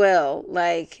really will.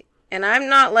 Like, and I'm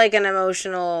not like an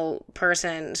emotional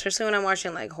person, especially when I'm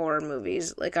watching like horror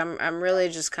movies. Like, I'm really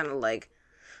just kind of like,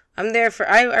 I'm there for,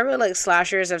 I really like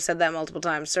slashers. I've said that multiple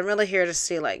times. So I'm really here to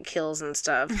see like kills and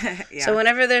stuff. So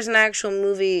whenever there's an actual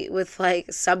movie with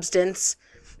like substance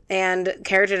and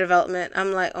character development,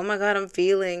 I'm like, oh my God, I'm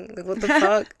feeling. Like, what the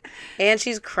fuck? And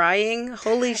she's crying.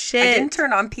 Holy shit. I didn't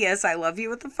turn on P.S. I love you.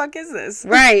 What the fuck is this?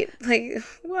 Right. Like,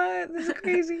 what? This is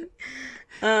crazy.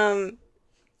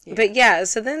 But yeah,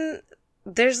 so then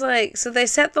there's like, so they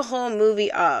set the whole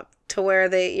movie up to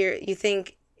where you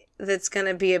think that's going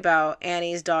to be about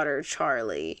Annie's daughter,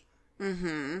 Charlie.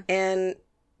 And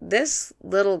this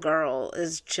little girl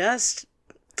is just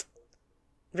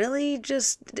really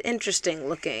just interesting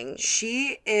looking.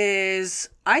 She is,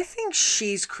 I think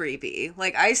she's creepy.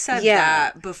 Like, I said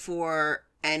that before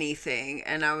anything.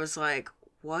 And I was like,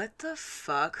 what the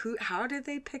fuck? How did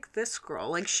they pick this girl?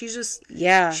 Like, she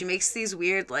makes these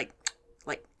weird, like,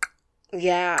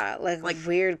 yeah, like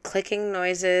weird clicking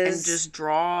noises. And just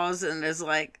draws and is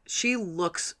like, she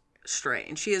looks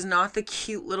strange. She is not the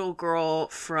cute little girl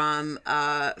from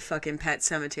fucking Pet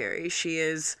Sematary. She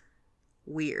is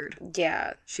weird.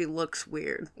 Yeah. She looks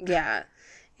weird. Yeah.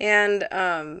 And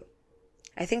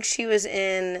I think she was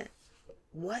in,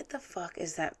 what the fuck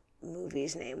is that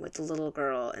movie's name with the little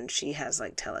girl and she has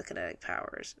like telekinetic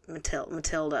powers?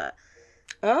 Matilda.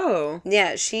 Oh.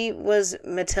 Yeah, she was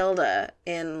Matilda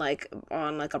in like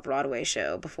on like a Broadway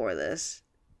show before this.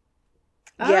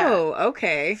 Oh,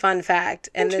 okay. Fun fact.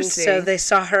 And then so they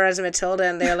saw her as Matilda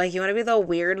and they're like, you want to be the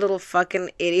weird little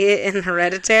fucking idiot in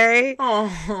Hereditary?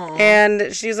 Oh.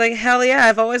 And she's like, hell yeah,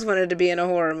 I've always wanted to be in a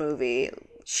horror movie.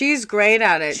 She's great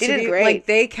at it. She did great. Like,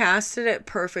 they casted it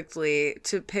perfectly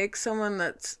to pick someone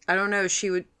that's, I don't know,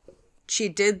 she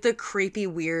did the creepy,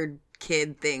 weird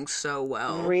kid thing so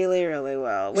well. Really, really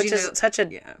well. Which is such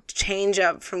a change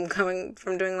up from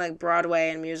doing like Broadway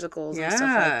and musicals and stuff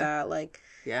like that. Like,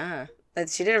 yeah.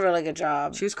 She did a really good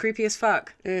job. She was creepy as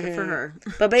fuck. Mm-hmm. Good for her.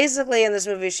 But basically in this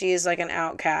movie, she is like an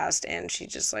outcast and she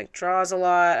just like draws a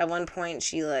lot. At one point,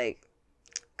 she like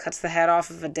cuts the head off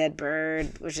of a dead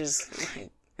bird, which is like...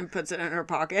 And puts it in her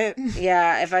pocket.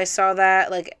 Yeah, if I saw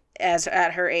that like as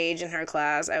at her age in her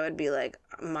class, I would be like,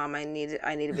 Mom, I need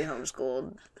to be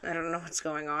homeschooled. I don't know what's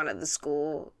going on at the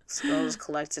school. This girl is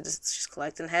she's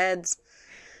collecting heads.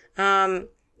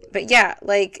 But yeah,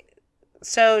 like...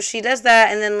 So she does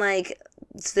that, and then, like,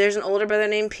 there's an older brother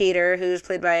named Peter, who's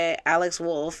played by Alex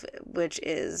Wolff, which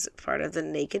is part of the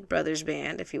Naked Brothers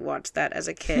band, if you watched that as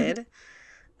a kid.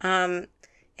 And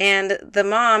the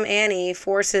mom, Annie,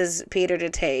 forces Peter to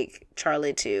take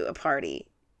Charlie to a party.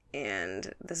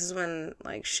 And this is when,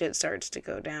 like, shit starts to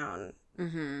go down.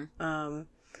 Mm-hmm.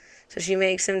 So she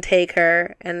makes him take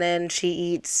her, and then she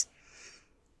eats...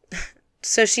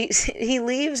 So he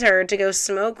leaves her to go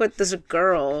smoke with this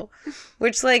girl,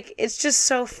 which, like, it's just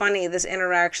so funny, this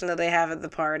interaction that they have at the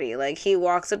party. Like, he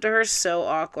walks up to her so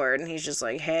awkward, and he's just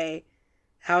like, hey,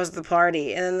 how's the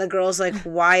party? And then the girl's like,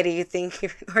 why do you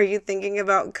think are you thinking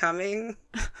about coming?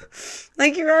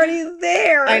 Like, you're already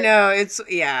there. I know,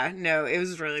 it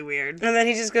was really weird. And then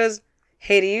he just goes,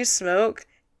 hey, do you smoke?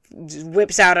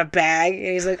 Whips out a bag and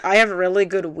he's like, I have really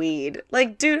good weed.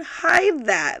 Like, dude, hide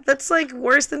that. That's like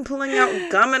worse than pulling out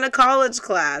gum in a college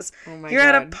class. Oh my God. You're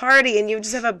at a party and you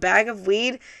just have a bag of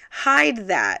weed. Hide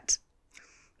that.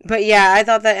 But yeah, I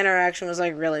thought that interaction was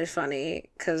like really funny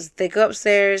because they go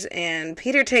upstairs and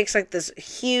Peter takes like this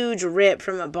huge rip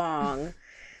from a bong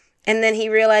and then he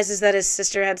realizes that his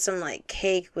sister had some like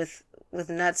cake with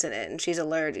nuts in it and she's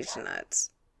allergic to nuts.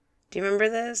 Do you remember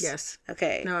this? Yes.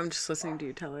 Okay. No, I'm just listening to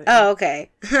you tell it. Oh, okay.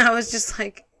 I was just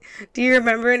like, do you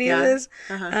remember any of this?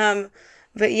 Uh-huh.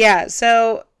 But yeah,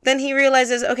 so then he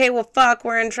realizes, okay, well, fuck,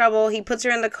 we're in trouble. He puts her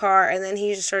in the car, and then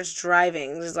he just starts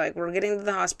driving. He's like, we're getting to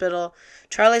the hospital.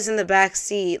 Charlie's in the back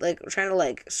seat, like, trying to,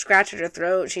 like, scratch at her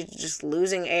throat. She's just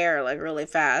losing air, like, really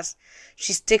fast.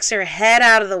 She sticks her head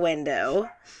out of the window.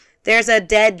 There's a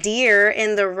dead deer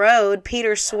in the road.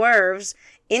 Peter swerves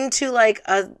into like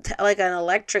an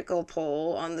electrical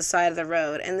pole on the side of the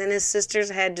road, and then his sister's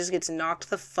head just gets knocked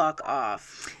the fuck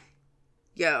off.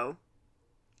 Yo,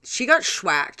 she got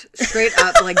schwacked straight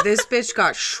up. Like, this bitch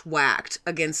got schwacked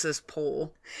against this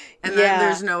pole, and then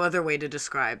there's no other way to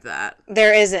describe that.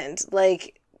 There isn't.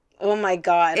 Like, oh my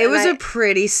God, it was a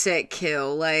pretty sick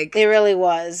kill. Like, it really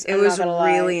was. It was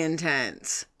really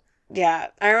intense. Yeah,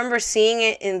 I remember seeing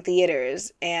it in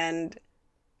theaters, and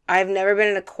I've never been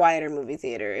in a quieter movie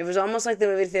theater. It was almost like the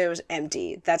movie theater was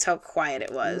empty. That's how quiet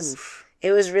it was. Oof.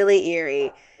 It was really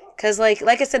eerie. Because, like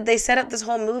I said, they set up this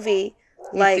whole movie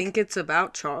like... You think it's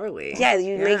about Charlie. Yeah,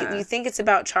 you think it's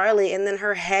about Charlie, and then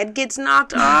her head gets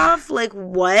knocked off? Like,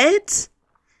 what?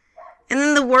 And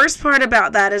then the worst part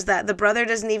about that is that the brother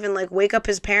doesn't even, like, wake up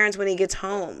his parents when he gets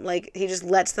home. Like, he just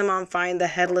lets them on find the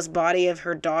headless body of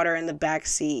her daughter in the back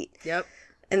seat. Yep.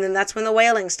 And then that's when the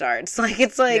wailing starts. Like,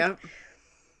 it's like... Yep.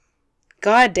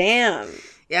 God damn.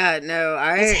 Yeah, no,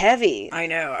 it's heavy. I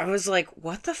know. I was like,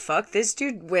 what the fuck? This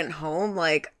dude went home.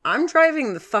 Like, I'm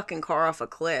driving the fucking car off a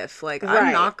cliff. Like, right.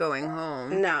 I'm not going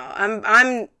home. No, I'm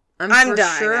done.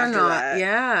 Sure after not. That.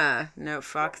 Yeah. No,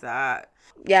 fuck that.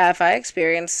 Yeah, if I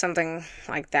experienced something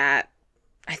like that,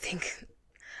 I think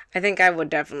I would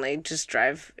definitely just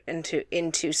drive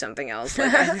into something else.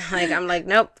 Like, I'm like,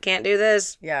 nope, can't do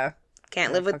this. Yeah.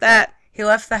 Can't live with that. He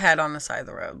left the head on the side of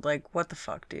the road. Like, what the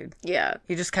fuck, dude? Yeah.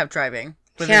 He just kept driving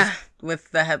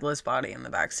with the headless body in the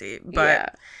backseat.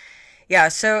 But Yeah,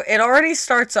 so it already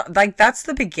starts like that's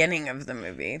the beginning of the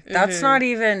movie. That's not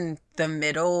even the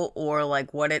middle or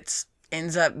like what it's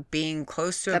ends up being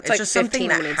close to. That's It's like just something 15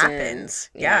 that minutes happens.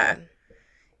 in. Yeah.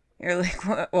 You're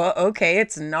like, well, okay,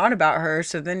 it's not about her.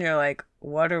 So then you're like,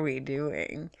 what are we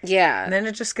doing? Yeah. And then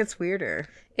it just gets weirder.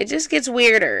 It just gets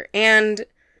weirder. And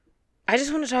I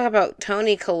just want to talk about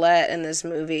Toni Collette in this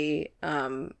movie.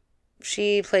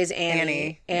 She plays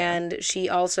Annie. And she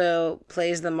also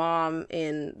plays the mom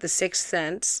in The Sixth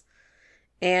Sense.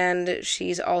 And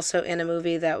she's also in a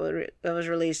movie that was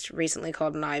released recently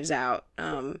called Knives Out.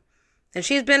 And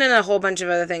she's been in a whole bunch of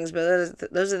other things,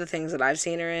 but those are the things that I've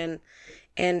seen her in.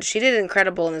 And she did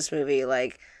incredible in this movie.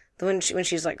 Like, when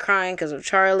she's like crying because of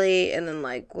Charlie, and then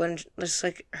like when just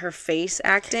like her face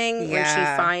acting when she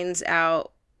finds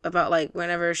out about like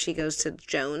whenever she goes to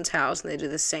Joan's house and they do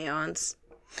the seance.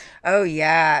 Oh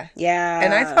yeah. Yeah.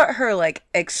 And I thought her like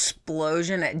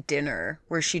explosion at dinner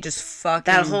where she just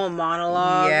fucking that whole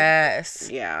monologue. Yes.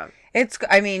 Yeah.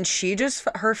 She just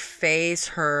her face,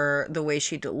 the way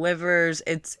she delivers,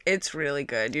 it's really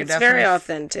good. It's very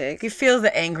authentic. You feel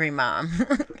the angry mom.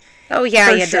 Oh yeah,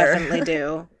 you definitely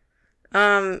do.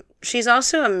 She's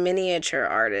also a miniature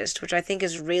artist, which I think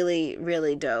is really,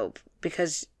 really dope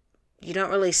because you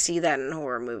don't really see that in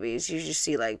horror movies. You just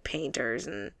see like painters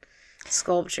and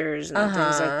sculptures and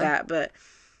things like that. But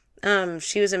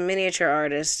she was a miniature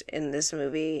artist in this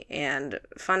movie, and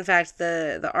fun fact,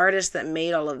 the artist that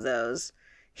made all of those,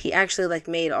 he actually like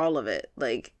made all of it,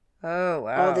 like oh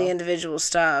wow, all the individual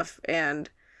stuff. And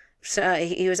so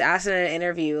he was asked in an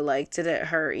interview, like, did it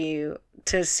hurt you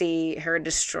to see her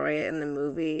destroy it in the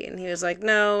movie? And he was like,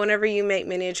 no, whenever you make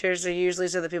miniatures, they're usually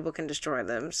so that people can destroy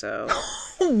them. So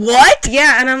what?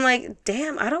 Yeah. And I'm like,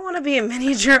 damn, I don't want to be a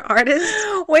miniature artist.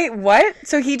 Wait, what?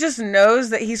 So he just knows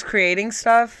that he's creating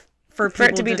stuff for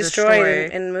it to be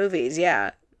destroyed in movies.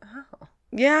 Yeah. Oh.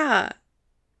 Yeah.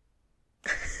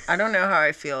 I don't know how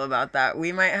I feel about that.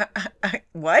 We might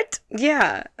what?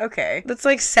 Yeah. Okay. That's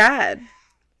like sad.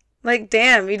 Like,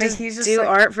 damn, you just do like,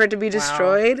 art for it to be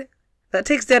destroyed? Wow. That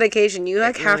takes dedication. You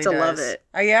like have to love it.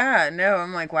 Yeah, no,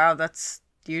 I'm like, wow,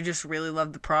 you just really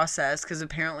love the process because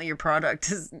apparently your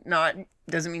product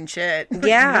doesn't mean shit.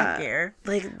 Yeah. I don't care.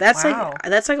 Like that's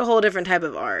like a whole different type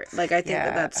of art. Like I think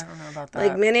that's I don't know about that.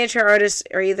 Like miniature artists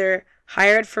are either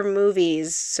hired for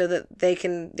movies so that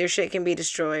their shit can be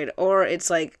destroyed, or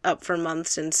it's like up for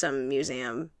months in some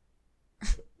museum.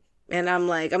 And I'm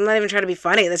like, I'm not even trying to be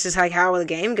funny. That's just like how the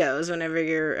game goes whenever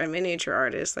you're a miniature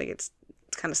artist. Like, it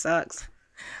kind of sucks.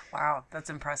 Wow, that's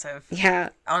impressive. Yeah.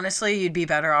 Honestly, you'd be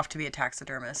better off to be a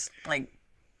taxidermist. Like,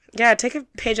 yeah, take a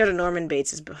page out of Norman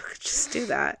Bates' book. Just do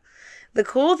that. The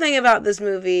cool thing about this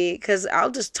movie, because I'll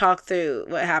just talk through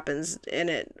what happens in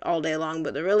it all day long,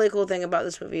 but the really cool thing about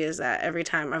this movie is that every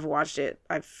time I've watched it,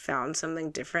 I've found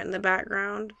something different in the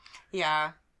background.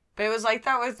 Yeah. But it was like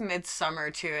that with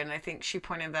Midsommar, too, and I think she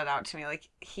pointed that out to me. Like,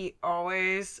 he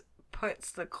always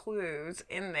puts the clues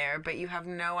in there, but you have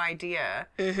no idea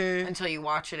until you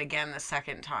watch it again the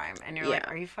second time. And you're like,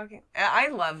 are you fucking... I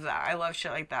love that. I love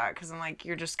shit like that, because I'm like,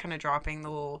 you're just kind of dropping the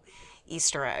little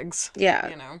Easter eggs. Yeah.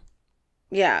 You know?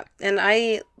 Yeah. And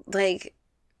I, like,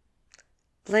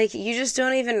 you just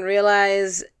don't even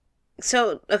realize...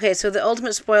 So the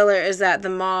ultimate spoiler is that the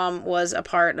mom was a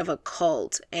part of a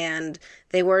cult, and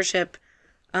they worship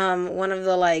one of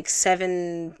the, like,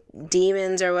 7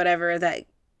 demons or whatever that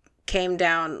came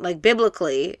down, like,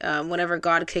 biblically. Whenever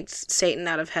God kicked Satan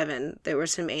out of heaven, there were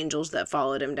some angels that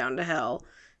followed him down to hell,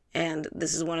 and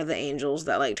this is one of the angels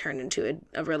that, like, turned into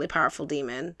a really powerful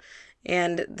demon,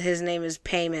 and his name is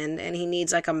Paimon, and he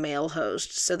needs, like, a male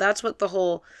host. So that's what the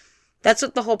whole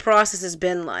process has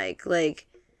been like. Like,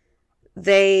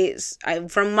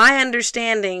 from my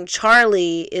understanding,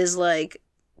 Charlie is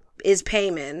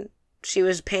Paimon. She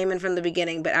was Paimon from the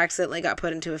beginning, but accidentally got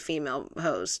put into a female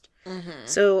host. Mm-hmm.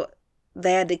 So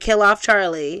they had to kill off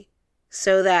Charlie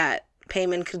so that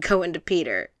Paimon could go into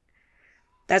Peter.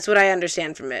 That's what I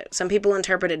understand from it. Some people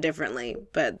interpret it differently,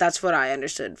 but that's what I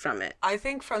understood from it. I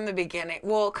think from the beginning,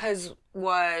 well, because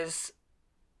was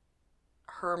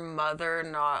her mother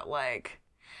not like...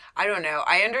 I don't know.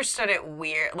 I understood it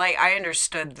weird. Like, I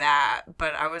understood that,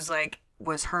 but I was like,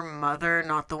 was her mother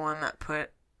not the one that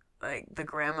the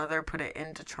grandmother put it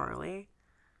into Charlie?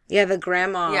 Yeah, the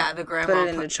grandma put it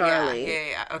into Charlie.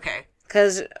 Yeah, okay.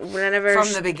 Because whenever...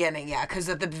 From the beginning, yeah. Because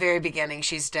at the very beginning,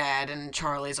 she's dead, and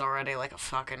Charlie's already, like, a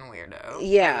fucking weirdo.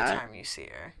 Yeah. By the time you see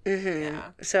her. Mm-hmm. Yeah.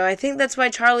 So I think that's why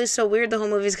Charlie's so weird the whole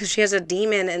movie, is because she has a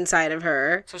demon inside of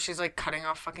her. So she's, like, cutting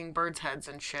off fucking birds' heads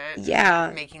and shit. Yeah.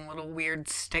 And making little weird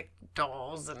stick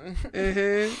dolls and...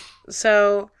 Mm-hmm.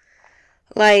 So,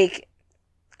 like...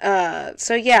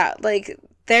 So yeah, like,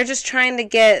 they're just trying to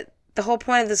get, the whole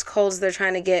point of this cult is they're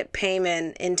trying to get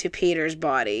Paimon into Peter's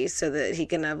body so that he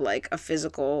can have, like, a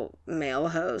physical male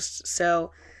host.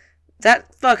 So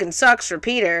that fucking sucks for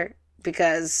Peter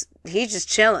because he's just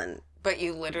chilling. But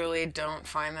you literally don't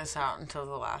find this out until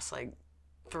the last, like,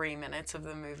 3 minutes of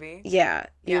the movie. Yeah,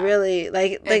 you really,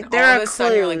 like there all are of a clues.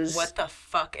 sudden you're like, what the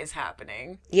fuck is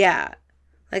happening? Yeah,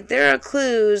 like, there are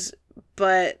clues,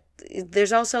 but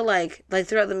there's also, like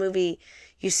throughout the movie,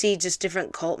 you see just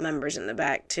different cult members in the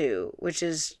back, too, which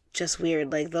is just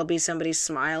weird. Like, there'll be somebody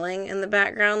smiling in the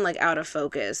background, like, out of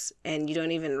focus, and you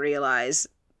don't even realize,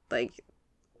 like,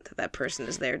 that person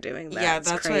is there doing that. Yeah, it's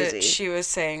that's crazy. what she was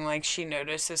saying. Like, she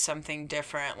notices something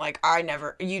different. Like,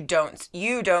 you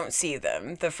don't see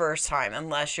them the first time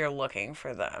unless you're looking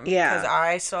for them. Yeah. Because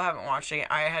I still haven't watched it.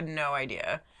 I had no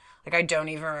idea. Like, I don't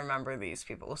even remember these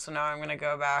people. So now I'm going to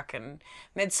go back, and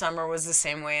Midsummer was the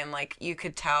same way. And, like, you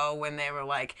could tell when they were,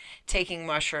 like, taking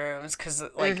mushrooms because,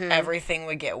 like, everything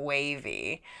would get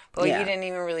wavy. But, like, you didn't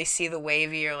even really see the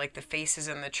wavy or, like, the faces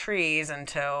in the trees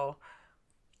until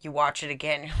you watch it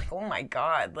again. You're like, oh, my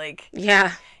God. Like,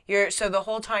 yeah. So the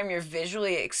whole time you're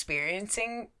visually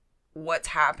experiencing what's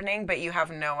happening, but you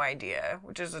have no idea,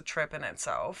 which is a trip in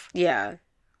itself. Yeah.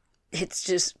 It's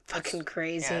just fucking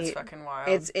crazy. Yeah, it's fucking wild.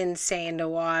 It's insane to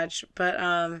watch. But,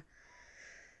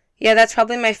 yeah, that's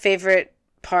probably my favorite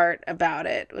part about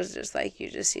it, was just, like, you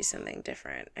just see something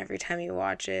different every time you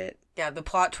watch it. Yeah, the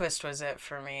plot twist was it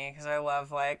for me, because I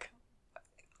love, like,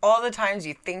 all the times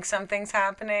you think something's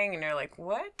happening, and you're like,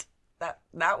 what?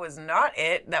 That was not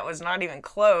it. That was not even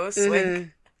close. Like,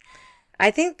 I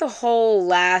think the whole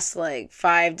last, like,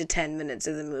 5 to 10 minutes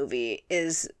of the movie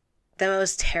is the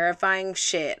most terrifying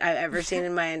shit I've ever seen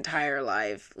in my entire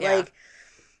life. Yeah.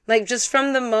 Like, just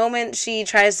from the moment she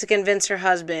tries to convince her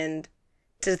husband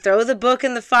to throw the book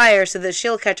in the fire so that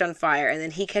she'll catch on fire, and then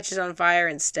he catches on fire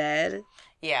instead.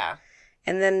 Yeah.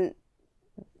 And then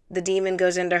the demon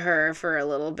goes into her for a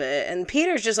little bit, and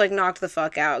Peter's just, like, knocked the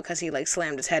fuck out because he, like,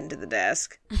 slammed his head into the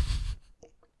desk.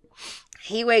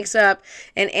 He wakes up,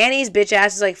 and Annie's bitch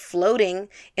ass is, like, floating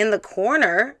in the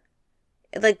corner.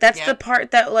 Like, that's the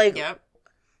part that, like,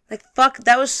 like, fuck,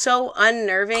 that was so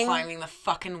unnerving. Climbing the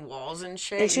fucking walls and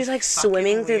shit. And she's, like,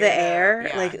 swimming through the air.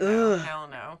 Yeah, like, no, ugh. Hell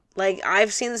no. Like,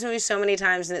 I've seen this movie so many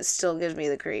times, and it still gives me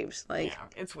the creeps. Like, yeah,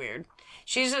 it's weird.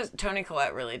 Toni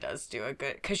Collette really does do a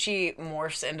good, because she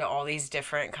morphs into all these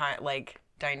different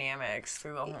dynamics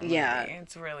through the whole movie. Yeah.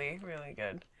 It's really, really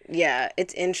good. Yeah,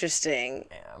 it's interesting.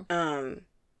 Yeah.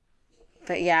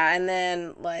 But yeah, and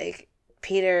then, like,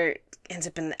 Peter ends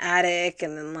up in the attic,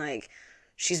 and then, like,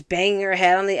 she's banging her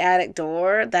head on the attic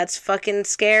door. That's fucking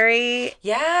scary.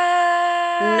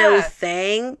 Yeah. No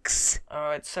thanks. Oh,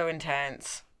 it's so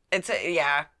intense.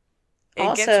 Yeah. It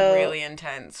also gets really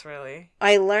intense, really.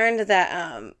 I learned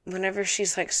that whenever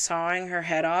she's, like, sawing her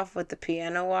head off with the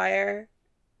piano wire.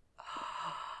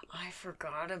 I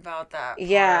forgot about that part.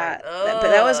 Yeah, but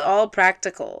that was all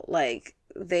practical. Like,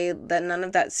 none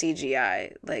of that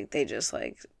CGI. Like, they just,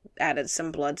 like, added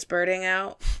some blood spurting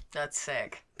out. That's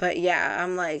sick. But yeah,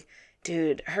 I'm like,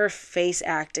 dude, her face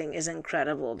acting is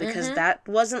incredible, because that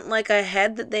wasn't, like, a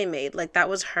head that they made. Like, that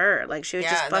was her. Like, she was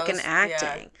just fucking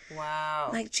acting. Yeah. Wow.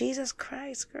 Like, Jesus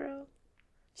Christ, girl.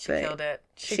 She killed it.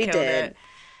 She did. It.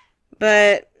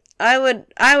 But I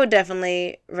would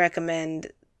definitely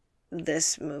recommend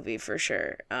this movie for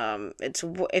sure. It's,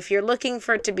 if you're looking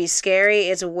for it to be scary,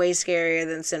 it's way scarier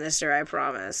than Sinister, I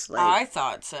promise. Like, I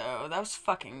thought so. That was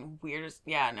fucking weird.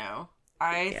 Yeah, no.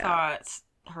 I thought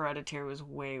Hereditary was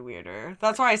way weirder.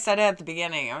 That's why I said it at the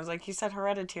beginning. I was like, you said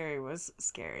Hereditary was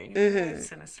scary.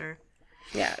 Sinister.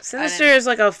 Yeah, Sinister is,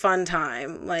 like, a fun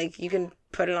time. Like, you can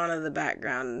put it on in the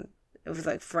background with,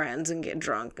 like, friends and get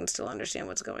drunk and still understand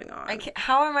what's going on.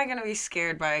 How am I going to be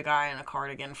scared by a guy in a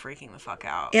cardigan freaking the fuck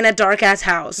out? In a dark-ass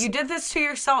house. You did this to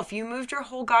yourself. You moved your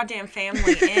whole goddamn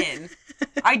family in.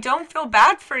 I don't feel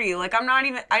bad for you. Like,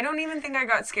 I don't even think I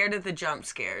got scared at the jump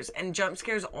scares. And jump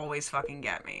scares always fucking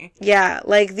get me. Yeah,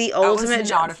 like, the ultimate... I was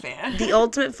not a fan. The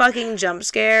ultimate fucking jump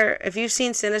scare, if you've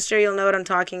seen Sinister, you'll know what I'm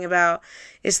talking about.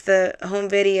 It's the home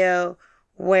video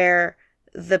where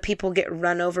the people get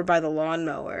run over by the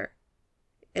lawnmower.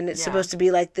 And it's supposed to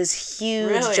be, like, this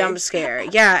huge jump scare.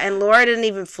 Yeah, and Laura didn't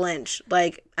even flinch,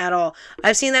 like, at all.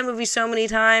 I've seen that movie so many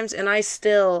times, and I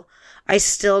still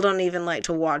don't even like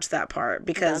to watch that part,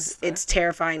 because it's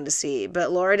terrifying to see.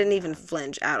 But Laura didn't even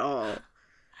flinch at all.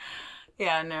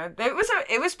 Yeah, no,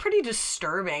 it was pretty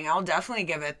disturbing. I'll definitely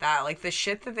give it that. Like, the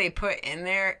shit that they put in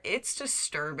there, it's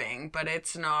disturbing, but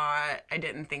it's not. I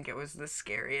didn't think it was the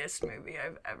scariest movie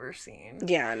I've ever seen.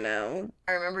 Yeah, no.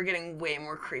 I remember getting way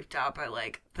more creeped out by,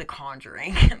 like, The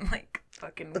Conjuring and, like,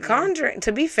 fucking. The Conjuring.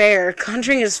 To be fair,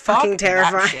 Conjuring is fucking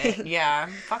terrifying. Yeah,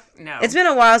 fuck no. It's been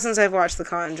a while since I've watched The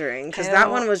Conjuring because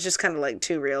that one was just kind of like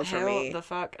too real for me. The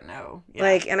fuck no. Yeah.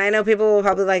 Like, and I know people will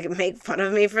probably like make fun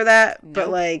of me for that,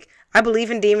 but like, I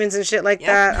believe in demons and shit like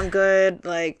that. I'm good.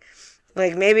 Like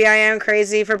maybe I am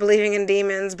crazy for believing in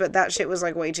demons, but that shit was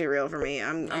like way too real for me.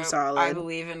 I'm solid. I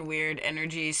believe in weird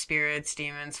energy, spirits,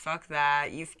 demons. Fuck that.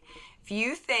 If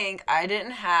you think I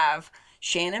didn't have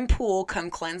Shannon Poole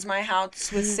come cleanse my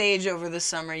house with sage over the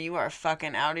summer, you are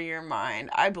fucking out of your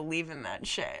mind. I believe in that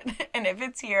shit. And if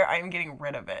it's here, I'm getting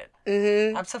rid of it.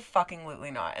 Mm-hmm. Absolutely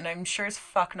not. And I'm sure as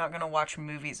fuck not gonna watch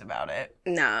movies about it.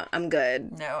 Nah, I'm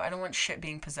good. No, I don't want shit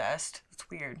being possessed. It's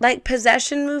weird. Like,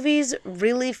 possession movies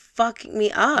really fuck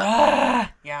me up.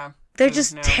 Yeah. They're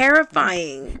just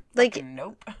terrifying. Like,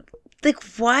 nope. Like,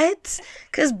 what?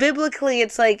 Because biblically,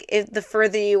 it's like, if the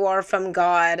further you are from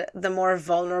God, the more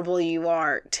vulnerable you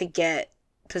are to get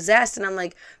possessed. And I'm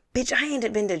like, bitch, I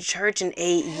ain't been to church in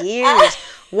 8 years.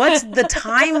 What's the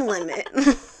time limit?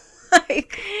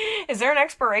 Like, is there an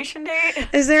expiration date?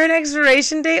 Is there an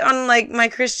expiration date on, like, my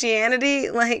Christianity?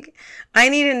 Like, I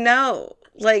need to know.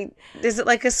 Like, is it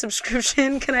like a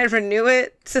subscription? Can I renew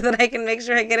it so that I can make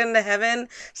sure I get into heaven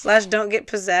 / don't get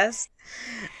possessed?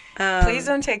 Please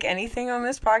don't take anything on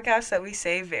this podcast that we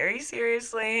say very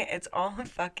seriously. It's all a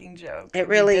fucking joke. It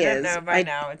really is. If you didn't know by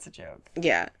now, it's a joke.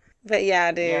 Yeah. But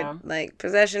yeah, dude, like,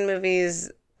 possession movies,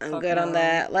 I'm good on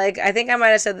that. Like, I think I might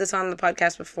have said this on the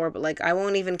podcast before, but, like, I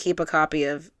won't even keep a copy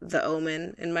of The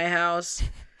Omen in my house.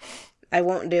 I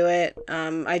won't do it.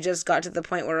 I just got to the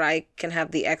point where I can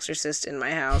have The Exorcist in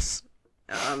my house.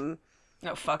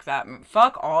 No, fuck that.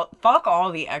 Fuck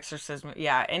all the exorcism.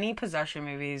 Yeah, any possession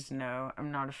movies, no,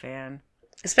 I'm not a fan.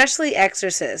 Especially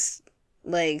Exorcist.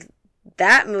 Like,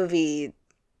 that movie,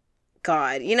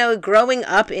 God. You know, growing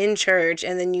up in church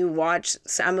and then you watch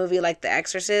a movie like The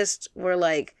Exorcist where,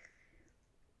 like,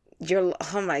 you're,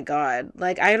 oh my God.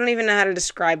 Like, I don't even know how to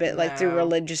describe it, like, through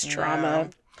religious trauma.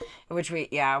 Which we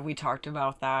talked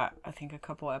about that, I think, a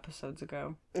couple episodes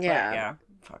ago. Yeah. But yeah,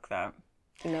 fuck that.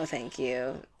 No, thank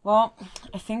you. Well,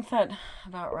 I think that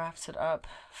about wraps it up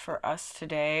for us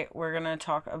today. We're going to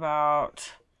talk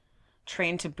about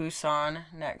Train to Busan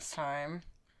next time.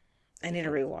 I need to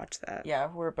rewatch that. Yeah,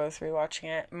 we're both rewatching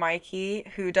it.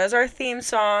 Mikey, who does our theme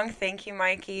song. Thank you,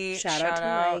 Mikey. Shout out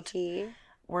to Mikey.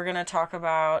 We're going to talk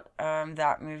about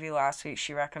that movie last week.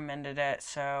 She recommended it,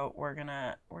 so we're going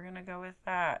to go with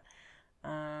that.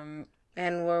 And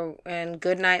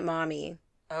Good Night Mommy.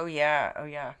 Oh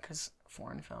yeah, cuz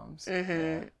foreign films. Mm-hmm.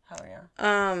 Yeah. Hell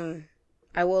yeah.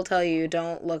 I will tell you,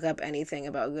 don't look up anything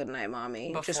about Goodnight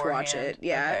Mommy. Beforehand. Just watch it.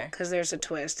 Yeah, because there's a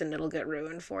twist and it'll get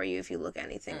ruined for you if you look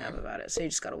anything up about it. So you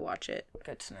just gotta watch it.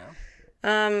 Good to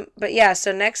know. But yeah,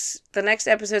 so the next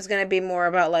episode's gonna be more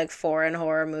about, like, foreign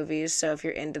horror movies. So if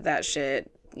you're into that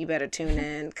shit, you better tune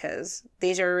in because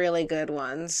these are really good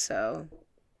ones. So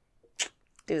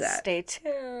do that. Stay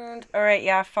tuned. All right,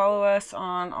 yeah, follow us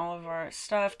on all of our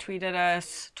stuff. Tweet at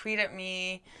us. Tweet at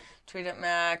me. Tweet at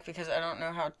Mac, because I don't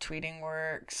know how tweeting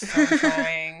works. So I'm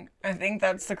trying. I think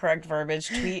that's the correct verbiage.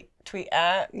 Tweet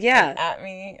at. Yeah. At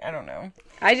me. I don't know.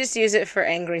 I just use it for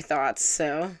angry thoughts,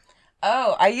 so.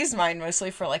 Oh, I use mine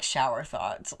mostly for, like, shower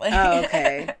thoughts. Like... Oh,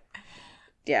 okay.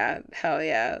 Yeah, hell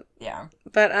yeah. Yeah.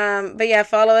 But yeah,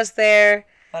 follow us there.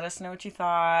 Let us know what you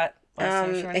thought.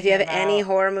 If you have any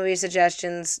horror movie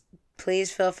suggestions,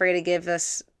 please feel free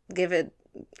to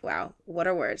what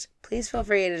are words? Please feel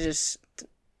free to just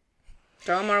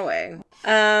throw them our way.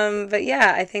 But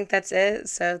yeah, I think that's it.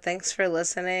 So thanks for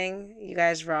listening. You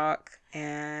guys rock.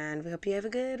 And we hope you have a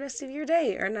good rest of your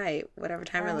day or night, whatever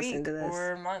time you're listening to this.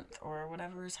 Or month, or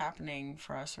whatever is happening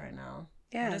for us right now.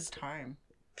 Yeah. What is time?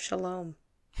 Shalom.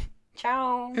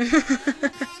 Ciao.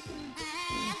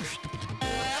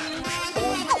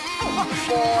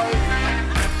 Boy.